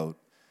of the boat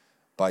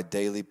by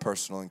daily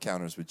personal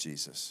encounters with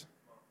Jesus.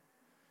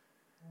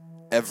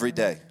 Every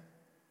day.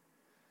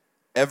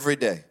 Every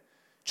day.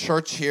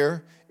 Church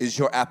here is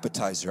your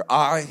appetizer.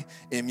 I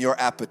am your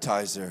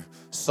appetizer.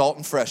 Salt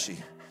and Freshie.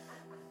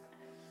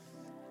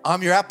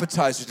 I'm your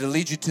appetizer to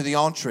lead you to the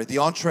entree. The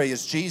entree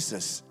is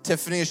Jesus.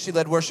 Tiffany, as she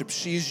led worship,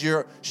 she's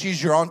your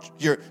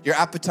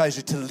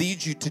appetizer to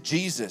lead you to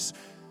Jesus.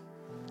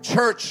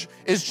 Church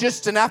is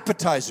just an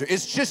appetizer.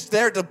 It's just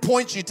there to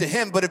point you to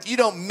Him. But if you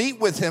don't meet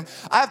with Him,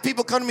 I have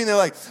people come to me and they're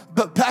like,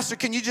 but Pastor,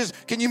 can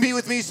you meet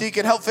with me so you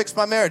can help fix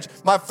my marriage?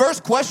 My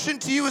first question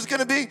to you is going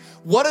to be,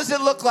 what does it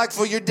look like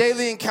for your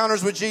daily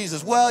encounters with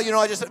Jesus? Well,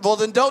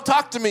 then don't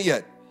talk to me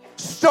yet.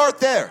 Start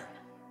there.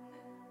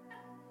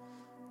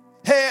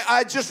 Hey,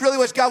 I just really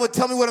wish God would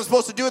tell me what I'm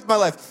supposed to do with my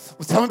life.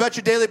 Well, tell me about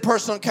your daily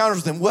personal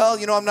encounters with Him. Well,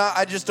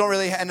 I just don't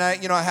really,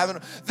 I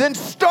haven't. Then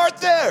start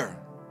there.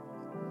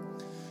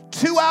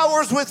 2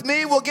 hours with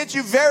me will get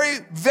you very,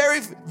 very,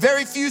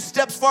 very few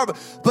steps far.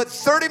 But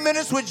 30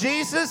 minutes with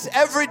Jesus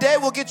every day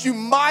will get you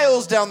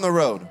miles down the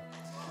road.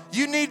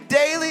 You need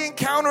daily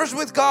encounters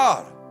with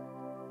God.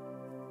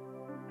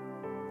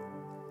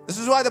 This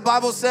is why the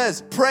Bible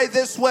says, pray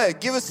this way.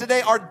 Give us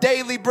today our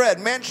daily bread.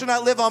 Man should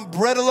not live on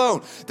bread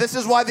alone. This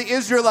is why the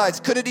Israelites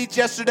couldn't eat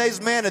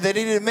yesterday's manna. They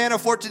needed manna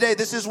for today.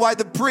 This is why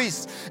the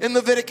priests in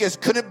Leviticus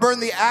couldn't burn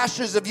the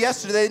ashes of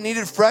yesterday. They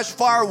needed fresh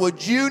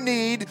firewood. You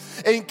need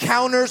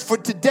encounters for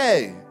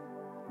today.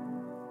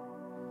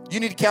 You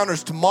need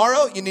encounters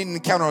tomorrow. You need an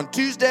encounter on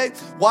Tuesday.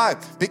 Why?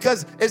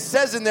 Because it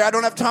says in there, I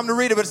don't have time to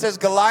read it, but it says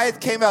Goliath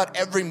came out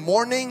every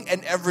morning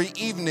and every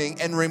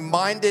evening and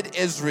reminded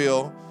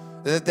Israel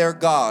that their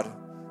God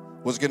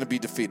was going to be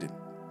defeated.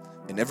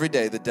 And every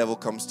day the devil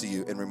comes to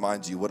you and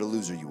reminds you what a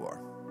loser you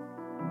are.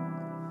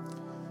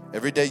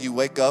 Every day you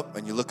wake up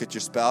and you look at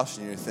your spouse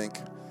and you think,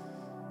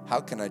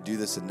 how can I do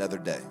this another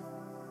day?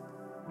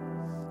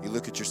 You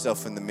look at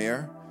yourself in the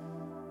mirror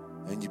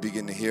and you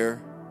begin to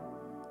hear,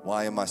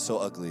 why am I so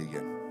ugly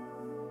again?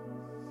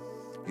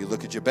 You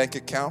look at your bank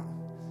account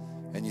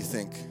and you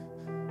think,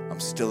 I'm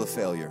still a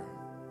failure.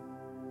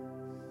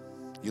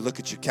 You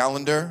look at your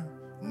calendar,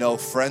 no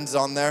friends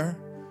on there,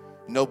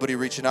 nobody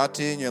reaching out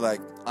to you, and you're like,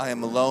 I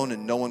am alone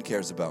and no one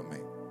cares about me.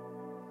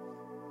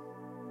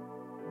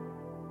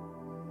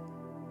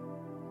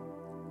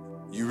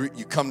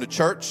 You come to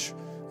church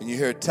and you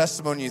hear a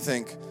testimony, you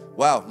think,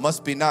 wow,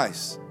 must be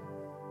nice.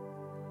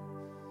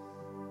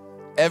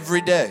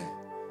 Every day,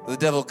 the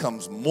devil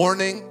comes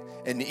morning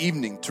and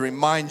evening to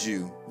remind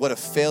you what a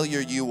failure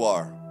you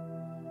are.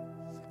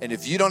 And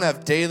if you don't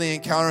have daily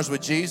encounters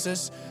with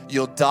Jesus,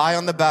 you'll die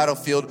on the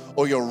battlefield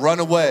or you'll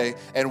run away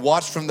and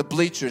watch from the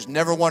bleachers,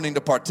 never wanting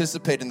to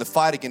participate in the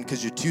fight again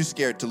because you're too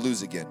scared to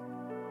lose again.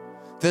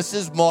 This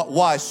is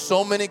why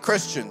so many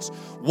Christians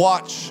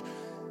watch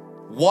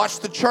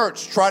the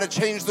church try to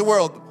change the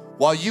world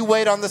while you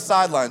wait on the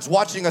sidelines,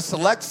 watching a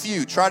select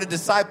few try to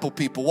disciple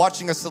people,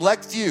 watching a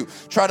select few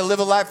try to live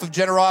a life of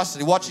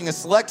generosity, watching a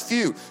select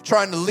few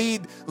trying to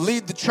lead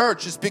the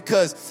church. Is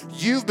because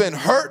you've been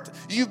hurt,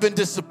 you've been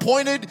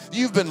disappointed,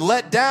 you've been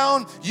let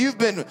down, you've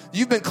been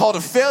called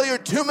a failure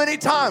too many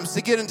times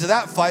to get into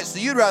that fight, so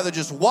you'd rather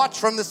just watch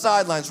from the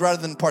sidelines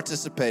rather than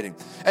participating.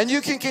 And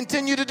you can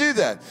continue to do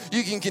that.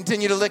 You can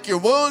continue to lick your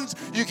wounds,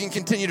 you can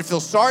continue to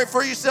feel sorry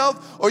for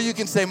yourself, or you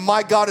can say,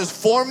 my God is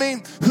for me,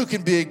 who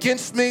can be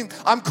against me?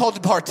 I'm called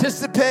to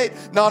participate,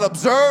 not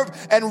observe,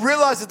 and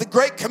realize that the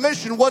Great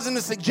Commission wasn't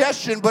a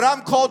suggestion, but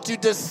I'm called to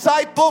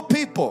disciple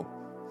people.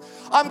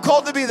 I'm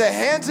called to be the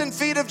hands and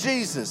feet of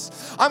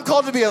Jesus. I'm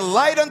called to be a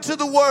light unto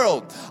the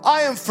world.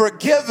 I am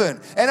forgiven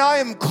and I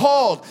am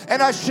called,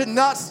 and I should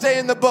not stay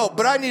in the boat,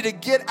 but I need to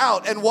get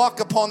out and walk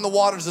upon the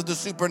waters of the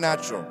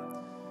supernatural.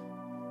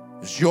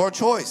 It's your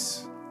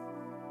choice.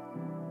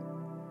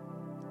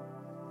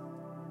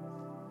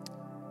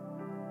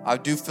 I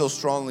do feel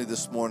strongly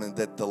this morning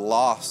that the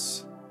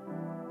loss,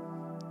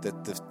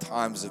 that the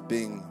times of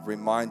being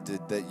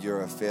reminded that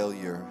you're a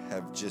failure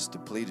have just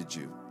depleted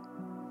you.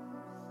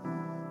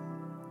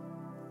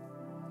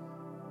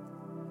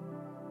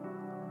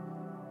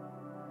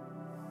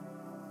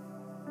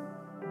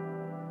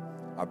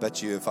 I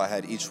bet you if I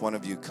had each one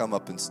of you come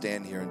up and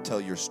stand here and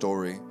tell your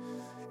story,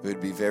 it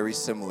would be very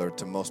similar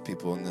to most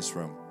people in this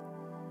room.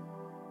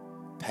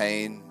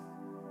 Pain,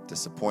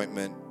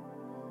 disappointment,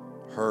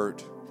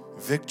 hurt,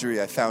 victory.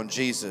 I found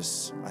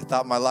Jesus. I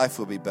thought my life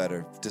would be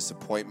better.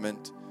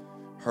 Disappointment,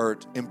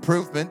 hurt,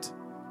 improvement.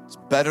 It's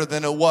better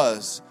than it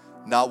was.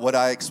 Not what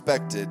I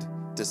expected.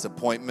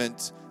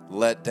 Disappointment,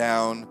 let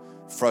down,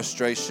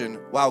 frustration.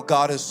 Wow,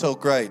 God is so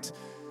great.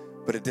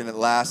 But it didn't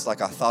last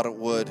like I thought it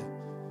would.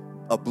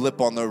 A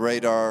blip on the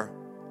radar,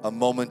 a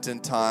moment in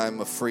time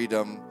of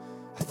freedom.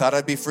 I thought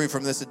I'd be free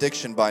from this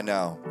addiction by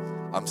now.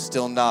 I'm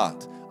still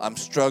not. I'm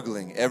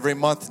struggling. Every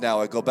month now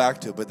I go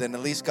back to it, but then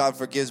at least God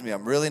forgives me.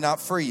 I'm really not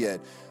free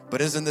yet,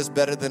 but isn't this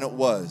better than it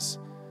was?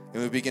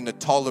 And we begin to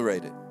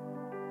tolerate it.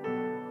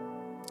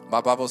 My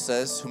Bible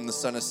says, whom the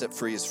Son has set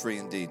free is free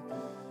indeed.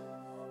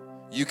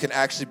 You can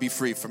actually be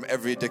free from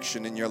every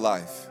addiction in your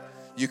life.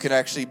 You can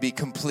actually be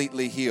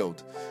completely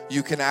healed.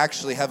 You can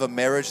actually have a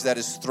marriage that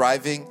is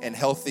thriving and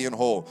healthy and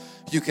whole.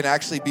 You can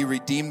actually be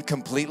redeemed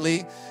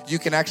completely. You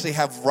can actually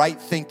have right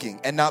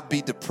thinking and not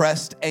be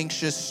depressed,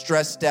 anxious,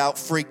 stressed out,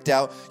 freaked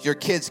out. Your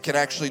kids can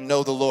actually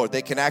know the Lord.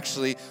 They can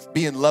actually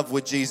be in love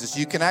with Jesus.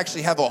 You can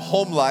actually have a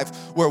home life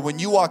where when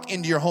you walk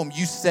into your home,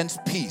 you sense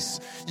peace.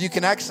 You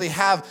can actually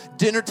have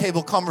dinner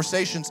table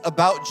conversations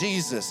about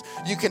Jesus.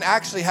 You can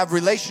actually have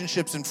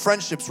relationships and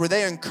friendships where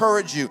they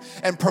encourage you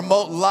and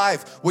promote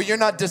life, where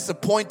you're not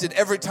disappointed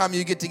every time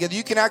you get together.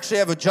 You can actually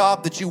have a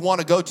job that you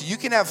want to go to. You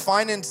can have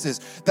finances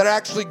that are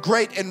actually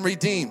great and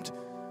redeemed.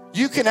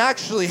 You can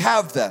actually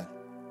have that.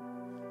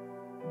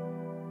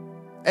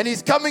 And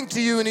he's coming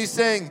to you and he's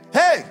saying,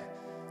 hey,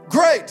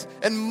 great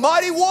and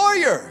mighty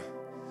warrior,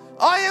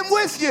 I am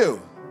with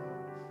you.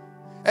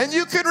 And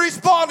you can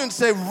respond and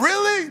say,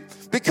 really?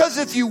 Because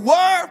if you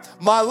were,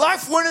 my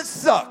life wouldn't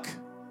suck.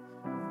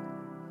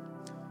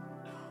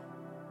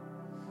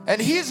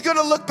 And he's going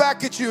to look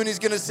back at you and he's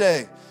going to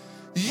say,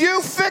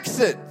 you fix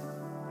it.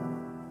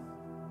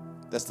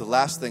 That's the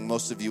last thing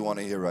most of you want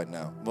to hear right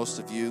now. Most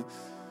of you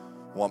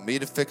want me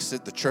to fix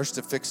it, the church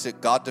to fix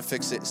it, God to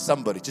fix it,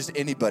 somebody, just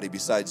anybody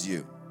besides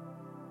you.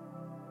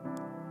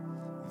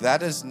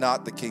 That is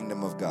not the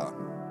kingdom of God.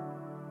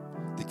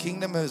 The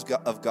kingdom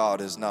of God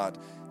is not,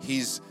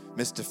 he's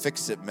Mr.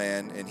 Fix-It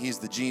Man, and he's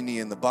the genie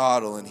in the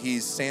bottle, and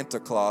he's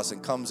Santa Claus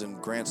and comes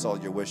and grants all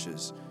your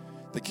wishes.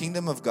 The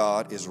kingdom of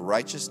God is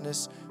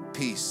righteousness,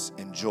 peace,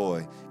 and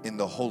joy in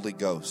the Holy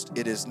Ghost.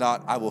 It is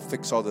not, I will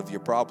fix all of your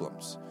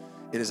problems.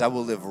 It is, I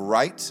will live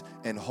right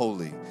and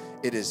holy.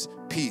 It is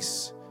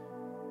peace.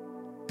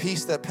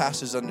 Peace that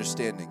passes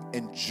understanding,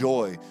 and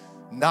joy,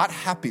 not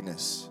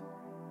happiness.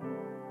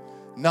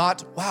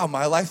 Not, wow,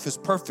 my life is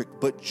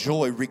perfect, but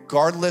joy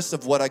regardless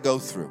of what I go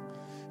through.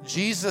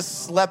 Jesus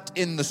slept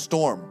in the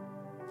storm.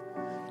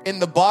 In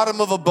the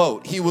bottom of a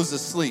boat, he was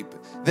asleep.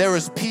 There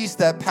is peace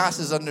that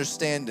passes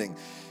understanding.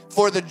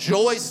 For the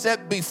joy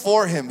set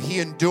before him, he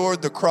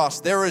endured the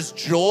cross. There is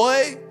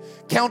joy,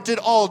 counted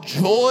all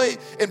joy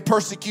in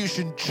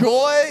persecution.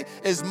 Joy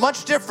is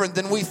much different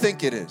than we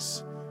think it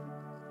is.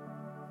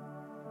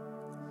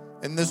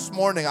 And this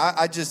morning,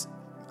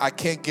 I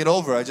can't get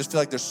over it. I just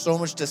feel like there's so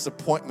much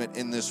disappointment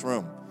in this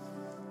room.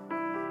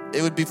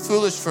 It would be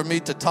foolish for me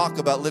to talk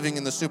about living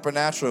in the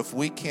supernatural if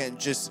we can't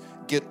just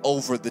get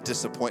over the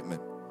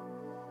disappointment.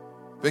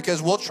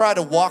 Because we'll try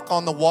to walk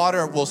on the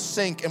water, we'll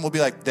sink, and we'll be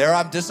like, there,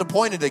 I'm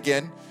disappointed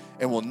again,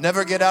 and we'll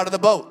never get out of the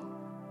boat.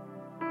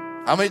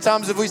 How many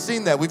times have we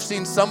seen that? We've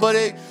seen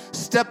somebody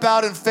step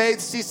out in faith,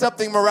 see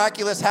something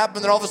miraculous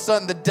happen, then all of a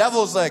sudden the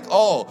devil's like,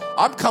 oh,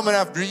 I'm coming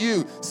after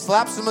you,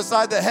 slaps them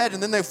aside the head,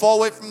 and then they fall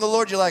away from the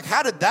Lord. You're like,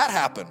 how did that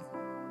happen?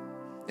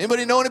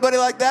 Anybody know anybody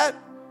like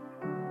that?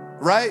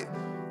 Right?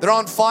 They're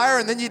on fire,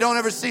 and then you don't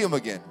ever see them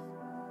again.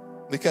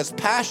 Because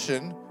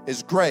passion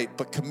is great,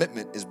 but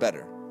commitment is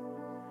better.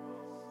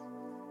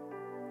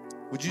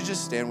 Would you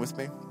just stand with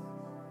me?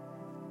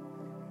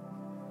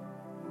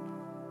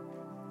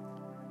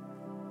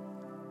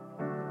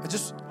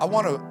 I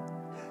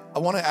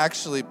want to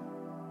actually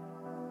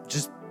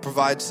just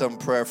provide some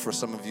prayer for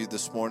some of you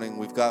this morning.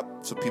 We've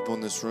got some people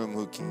in this room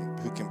who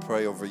can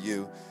pray over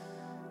you.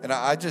 And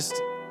I just,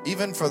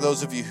 even for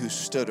those of you who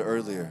stood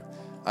earlier,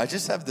 I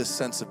just have this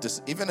sense of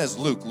even as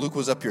Luke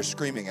was up here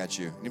screaming at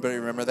you. Anybody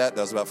remember that?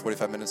 That was about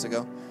 45 minutes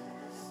ago.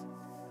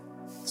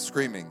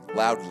 Screaming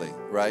loudly,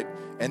 right?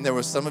 And there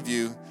were some of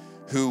you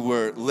who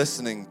were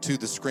listening to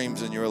the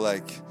screams and you were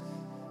like,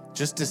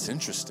 just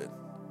disinterested.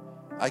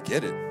 I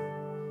get it.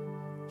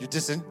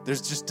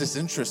 There's just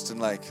disinterest in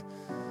like,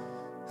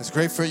 it's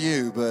great for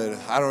you, but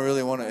I don't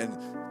really want to.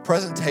 And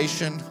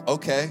presentation,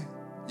 okay.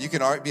 You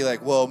can be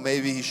like, well,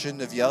 maybe he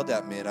shouldn't have yelled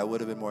at me and I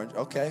would have been more,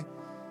 okay.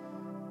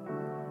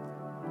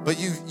 But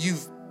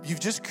you've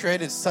just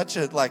created such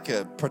a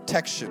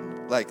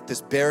protection, like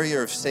this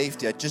barrier of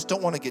safety. I just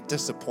don't want to get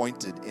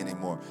disappointed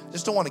anymore. I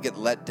just don't want to get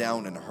let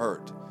down and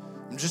hurt.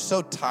 I'm just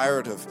so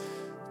tired of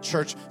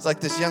church. It's like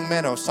this young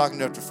man I was talking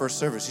to after first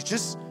service. He's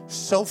just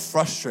so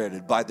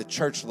frustrated by the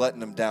church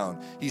letting him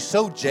down. He's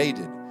so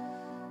jaded.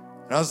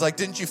 And I was like,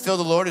 didn't you feel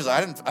the Lord? He's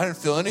like, I didn't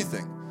feel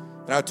anything.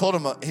 And I told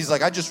him, he's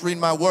like, I just read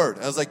my word.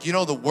 And I was like,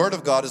 the word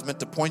of God is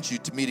meant to point you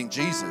to meeting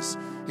Jesus.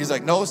 He's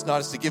like, no, it's not.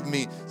 It's to give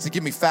me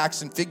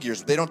facts and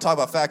figures. They don't talk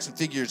about facts and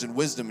figures and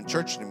wisdom in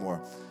church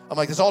anymore. I'm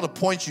like, it's all to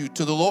point you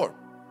to the Lord.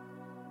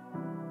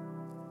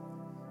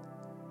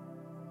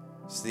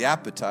 It's the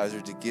appetizer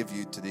to give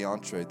you to the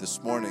entree.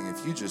 This morning,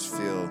 if you just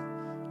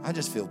I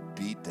just feel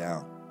beat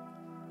down.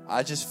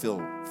 I just feel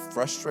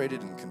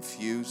frustrated and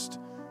confused.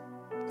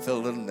 I feel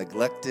a little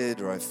neglected,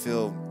 or I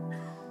feel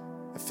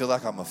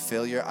like I'm a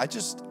failure. I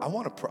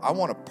want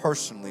to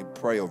personally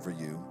pray over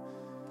you.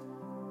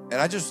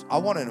 And I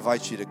want to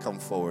invite you to come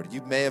forward.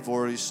 You may have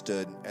already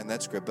stood, and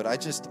that's great, but I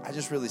just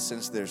really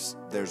sense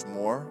there's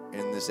more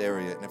in this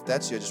area. And if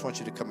that's you, I just want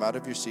you to come out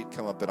of your seat,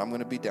 come up, and I'm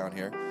going to be down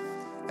here,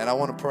 and I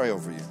want to pray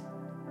over you.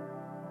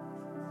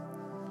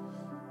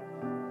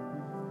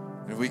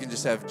 And if we can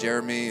just have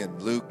Jeremy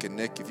and Luke and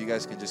Nick, if you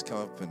guys can just come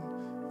up and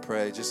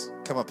pray, just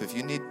come up. If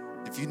you need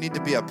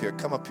to be up here,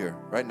 come up here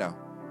right now.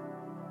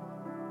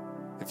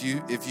 If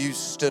you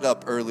stood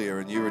up earlier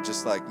and you were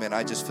just like, man,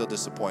 I just feel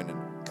disappointed,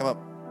 come up.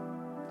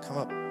 Come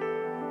up.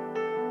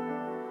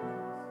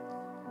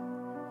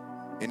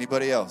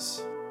 Anybody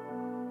else?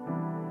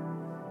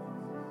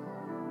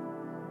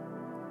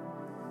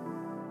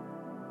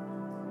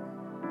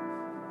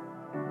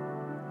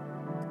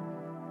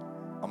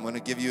 I'm going to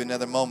give you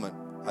another moment.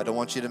 I don't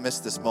want you to miss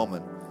this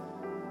moment.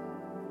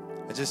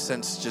 I just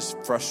sense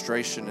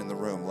frustration in the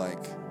room.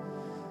 Like,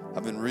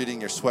 I've been reading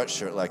your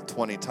sweatshirt like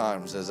 20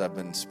 times as I've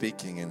been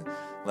speaking, and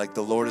like,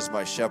 the Lord is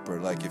my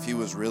shepherd. Like, if he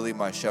was really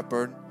my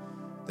shepherd,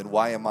 then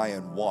why am I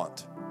in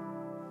want?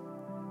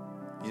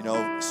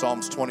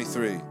 Psalms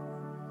 23,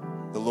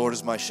 the Lord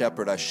is my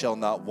shepherd, I shall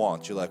not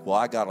want. You're like, well,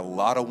 I got a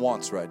lot of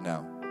wants right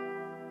now.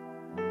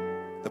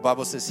 The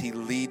Bible says he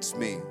leads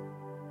me.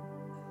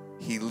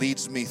 He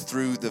leads me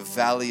through the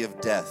valley of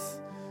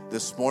death.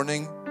 This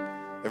morning,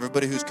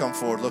 Everybody who's come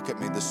forward, look at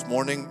me. This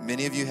morning,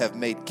 many of you have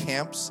made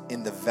camps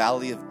in the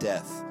valley of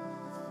death.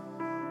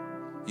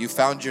 You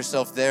found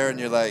yourself there and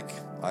you're like,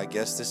 I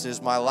guess this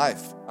is my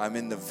life. I'm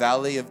in the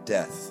valley of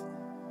death,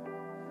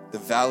 the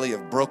valley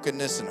of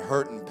brokenness and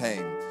hurt and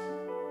pain.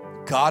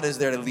 God is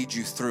there to lead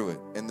you through it.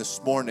 And this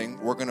morning,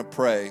 we're going to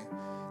pray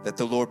that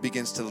the Lord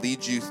begins to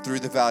lead you through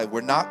the valley.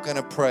 We're not going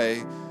to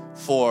pray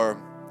for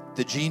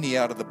the genie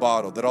out of the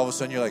bottle, that all of a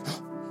sudden you're like,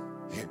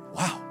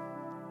 wow.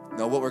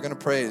 No, what we're going to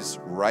pray is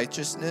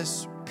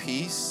righteousness,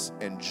 peace,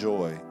 and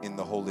joy in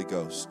the Holy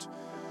Ghost.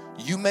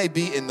 You may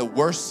be in the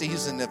worst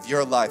season of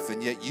your life,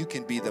 and yet you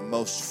can be the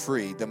most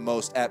free, the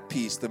most at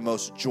peace, the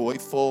most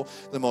joyful,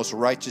 the most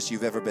righteous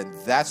you've ever been.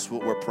 That's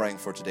what we're praying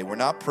for today. We're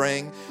not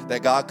praying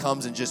that God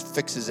comes and just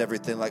fixes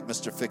everything like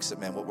Mr.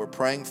 Fix-It-Man. What we're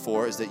praying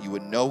for is that you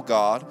would know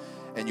God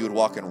and you would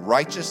walk in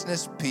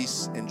righteousness,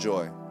 peace, and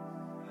joy.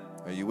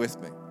 Are you with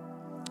me?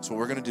 So what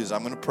we're going to do is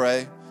I'm going to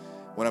pray.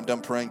 When I'm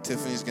done praying,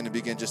 Tiffany's going to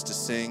begin just to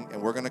sing,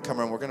 and we're going to come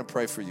around. We're going to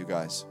pray for you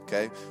guys,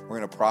 okay? We're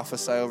going to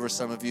prophesy over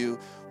some of you.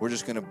 We're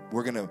going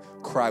to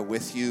cry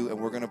with you, and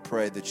we're going to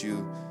pray that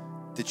you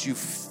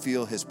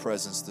feel His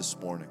presence this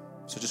morning.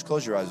 So just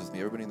close your eyes with me,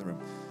 everybody in the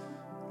room.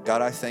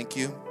 God, I thank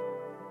you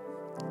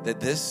that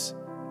this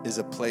is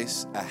a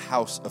place, a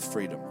house of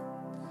freedom.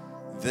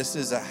 This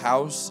is a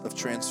house of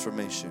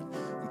transformation.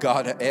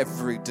 God,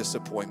 every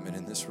disappointment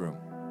in this room,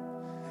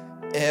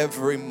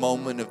 every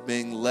moment of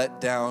being let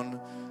down,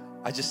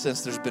 I just sense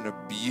there's been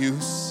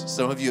abuse.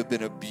 Some of you have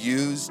been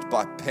abused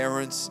by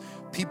parents,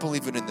 people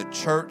even in the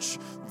church,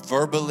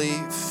 verbally,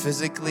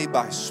 physically,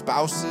 by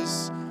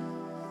spouses.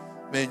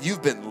 Man,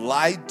 you've been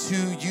lied to.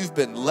 You've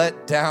been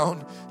let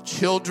down.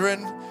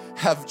 Children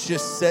have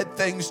just said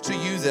things to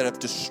you that have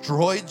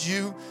destroyed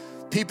you.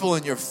 People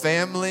in your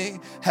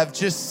family have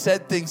just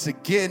said things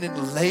again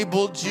and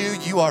labeled you.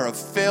 You are a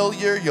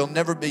failure. You'll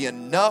never be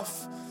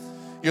enough.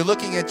 You're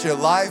looking at your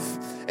life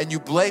and you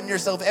blame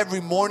yourself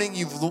every morning.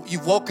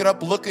 You've woken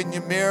up, look in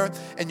your mirror,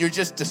 and you're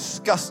just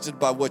disgusted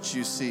by what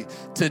you see.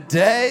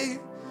 Today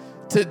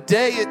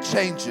it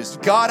changes.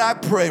 God, I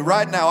pray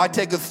right now, I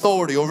take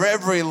authority over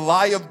every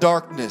lie of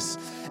darkness,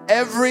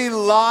 every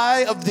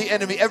lie of the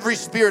enemy, every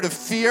spirit of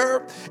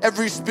fear,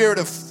 every spirit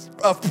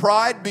of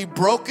pride be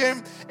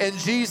broken in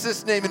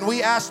Jesus' name. And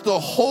we ask the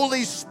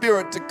Holy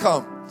Spirit to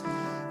come,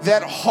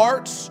 that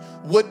hearts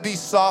would be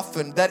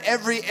softened, that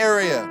every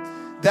area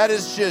that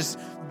has just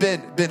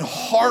been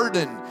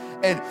hardened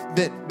and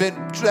been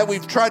that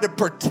we've tried to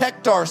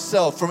protect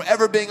ourselves from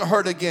ever being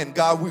hurt again.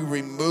 God, we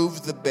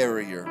remove the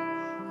barrier.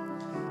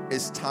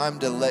 It's time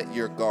to let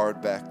your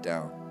guard back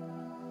down.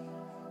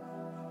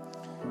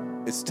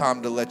 It's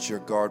time to let your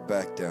guard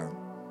back down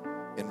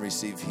and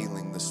receive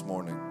healing this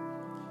morning.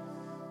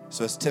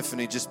 So as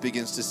Tiffany just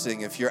begins to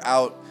sing, if you're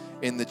out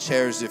in the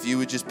chairs, if you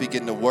would just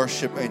begin to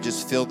worship and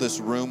just fill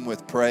this room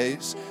with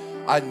praise.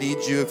 I need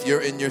you, if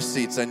you're in your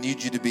seats, I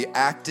need you to be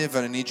active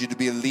and I need you to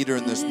be a leader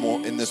in this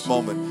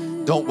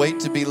moment. Don't wait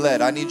to be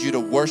led. I need you to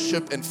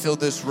worship and fill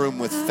this room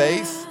with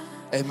faith.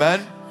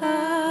 Amen?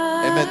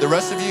 Amen. The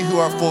rest of you who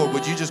are forward,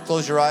 would you just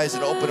close your eyes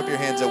and open up your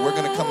hands, and we're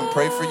going to come and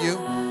pray for you.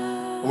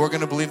 We're going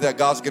to believe that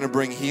God's going to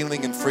bring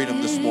healing and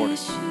freedom this morning.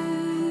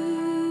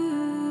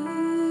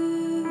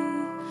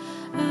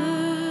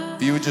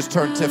 If you would just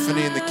turn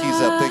Tiffany and the keys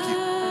up. Thank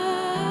you.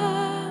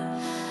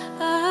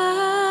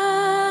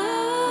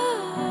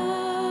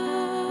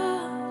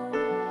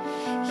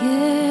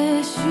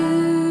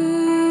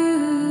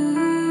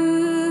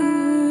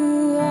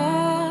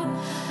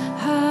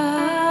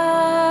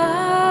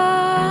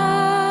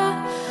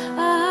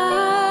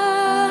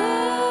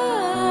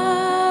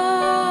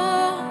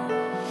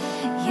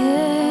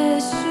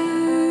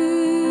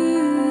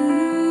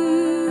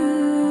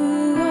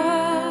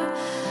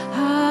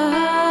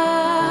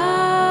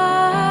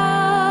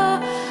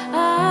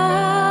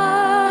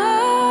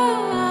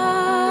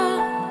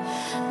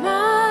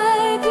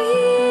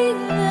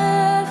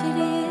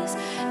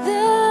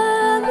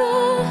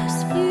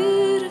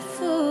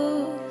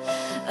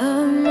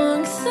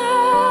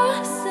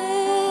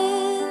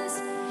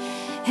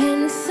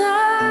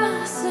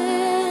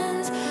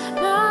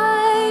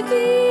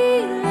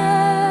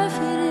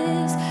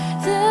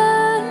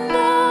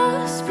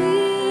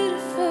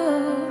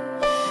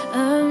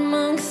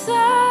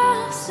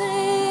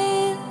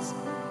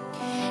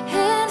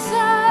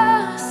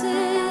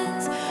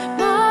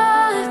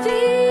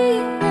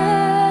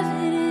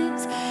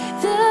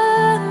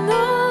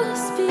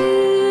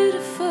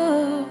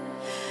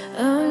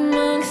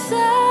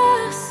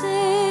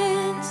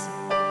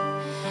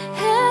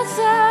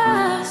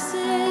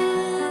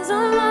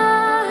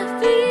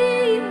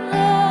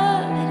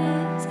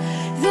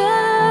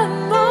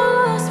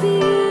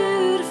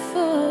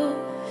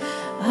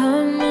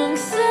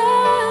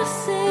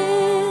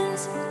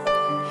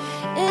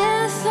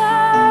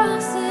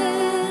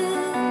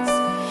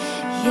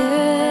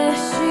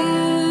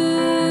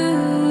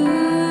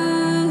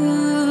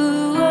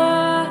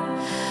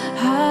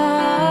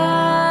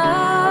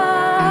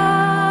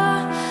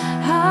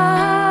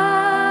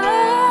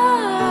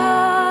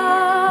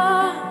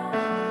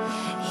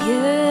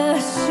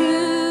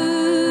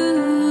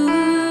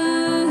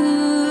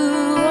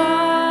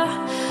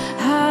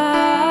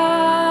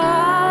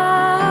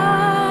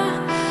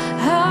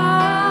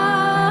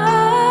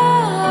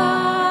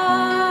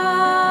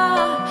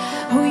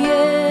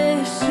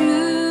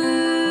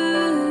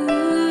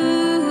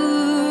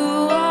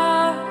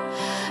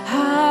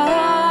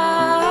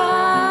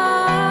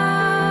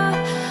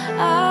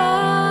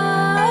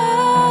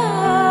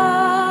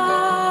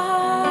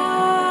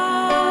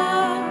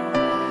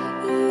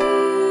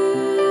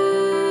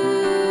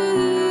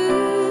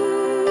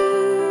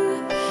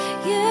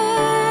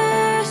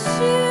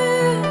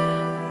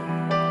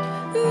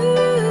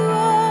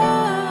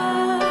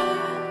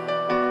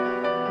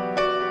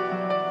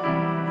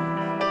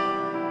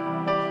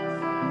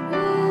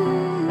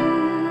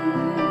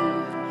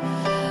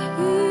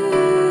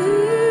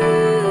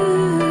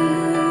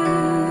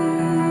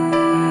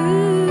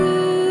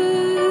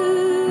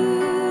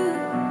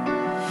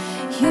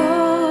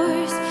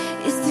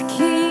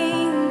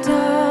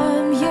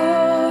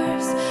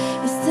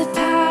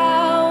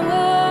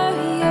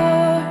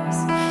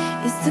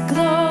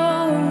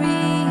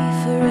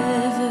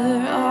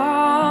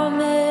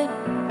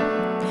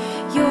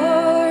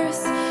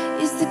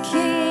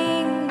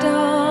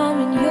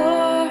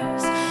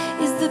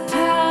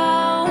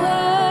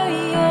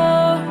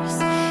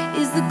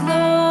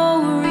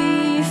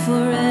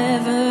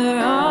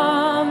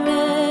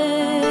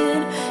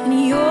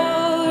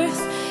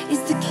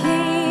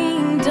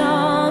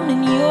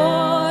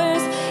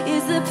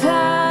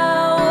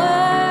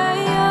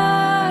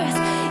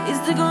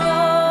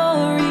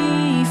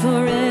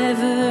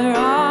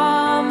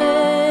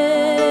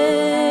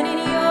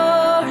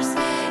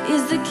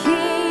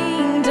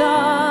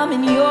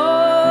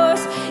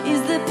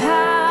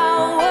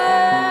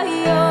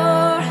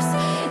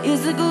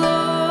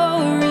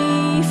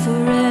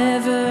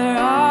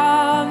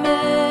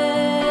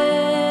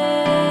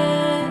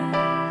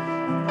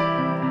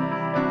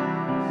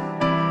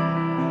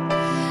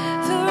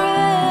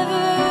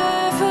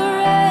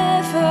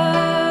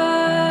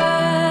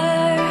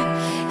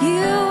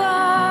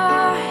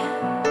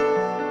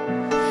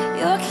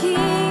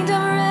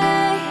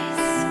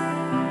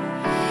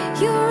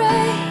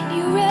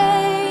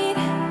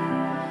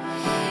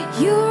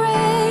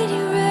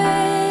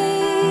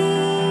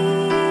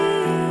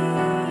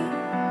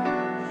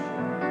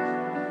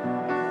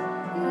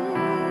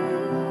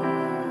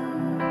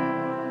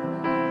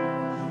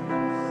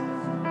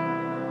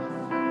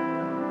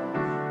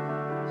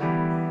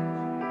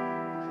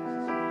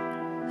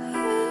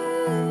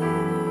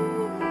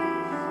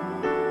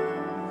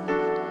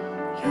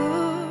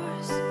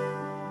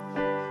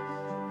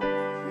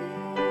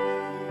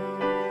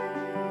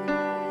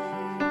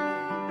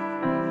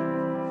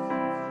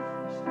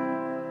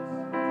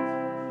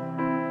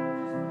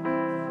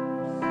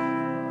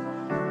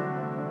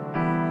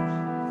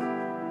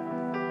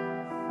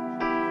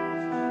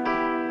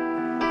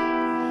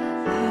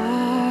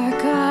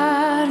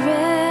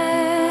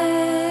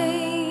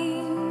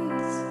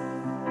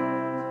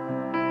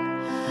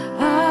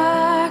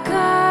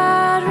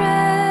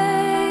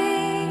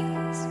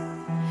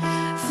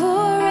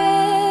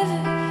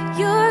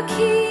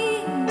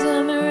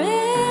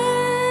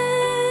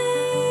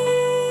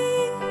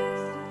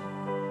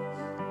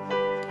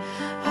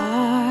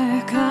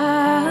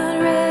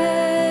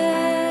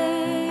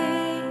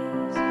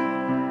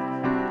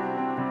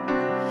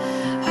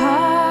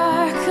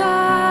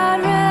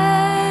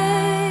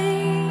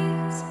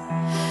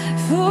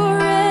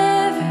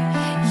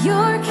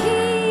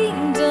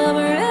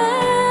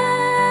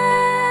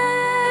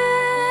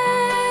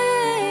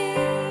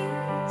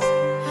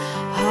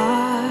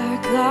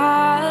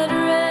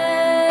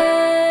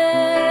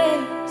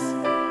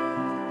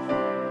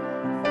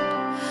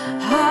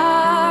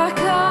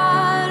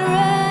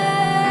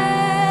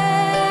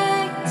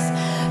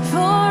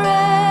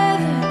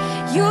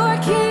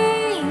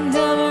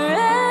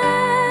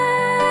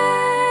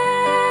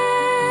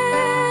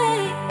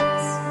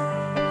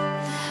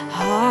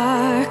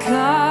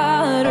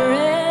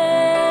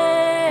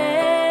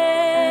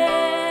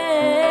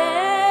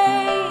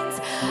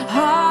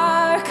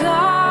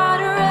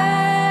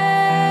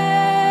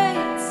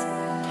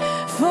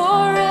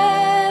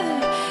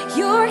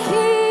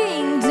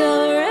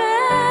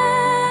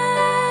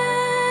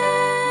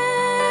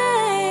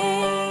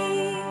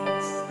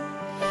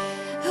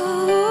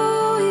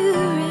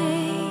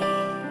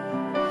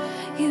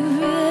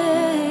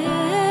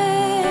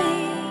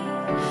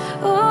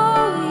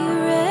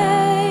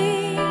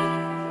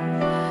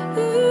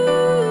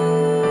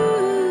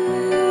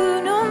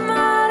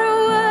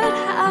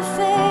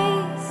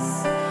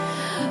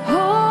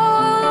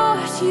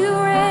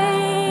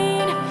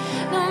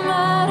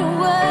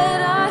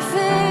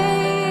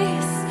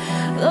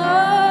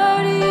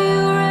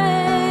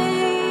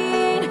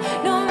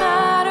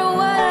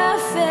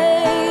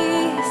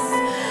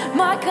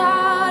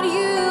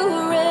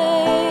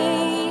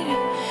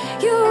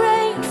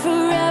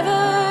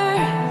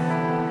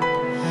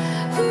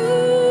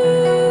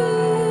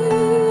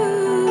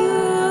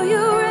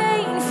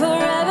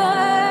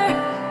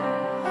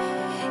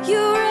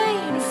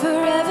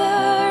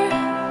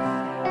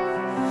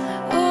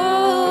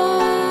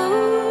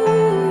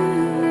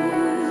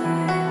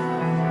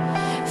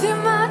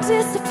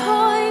 disappointment.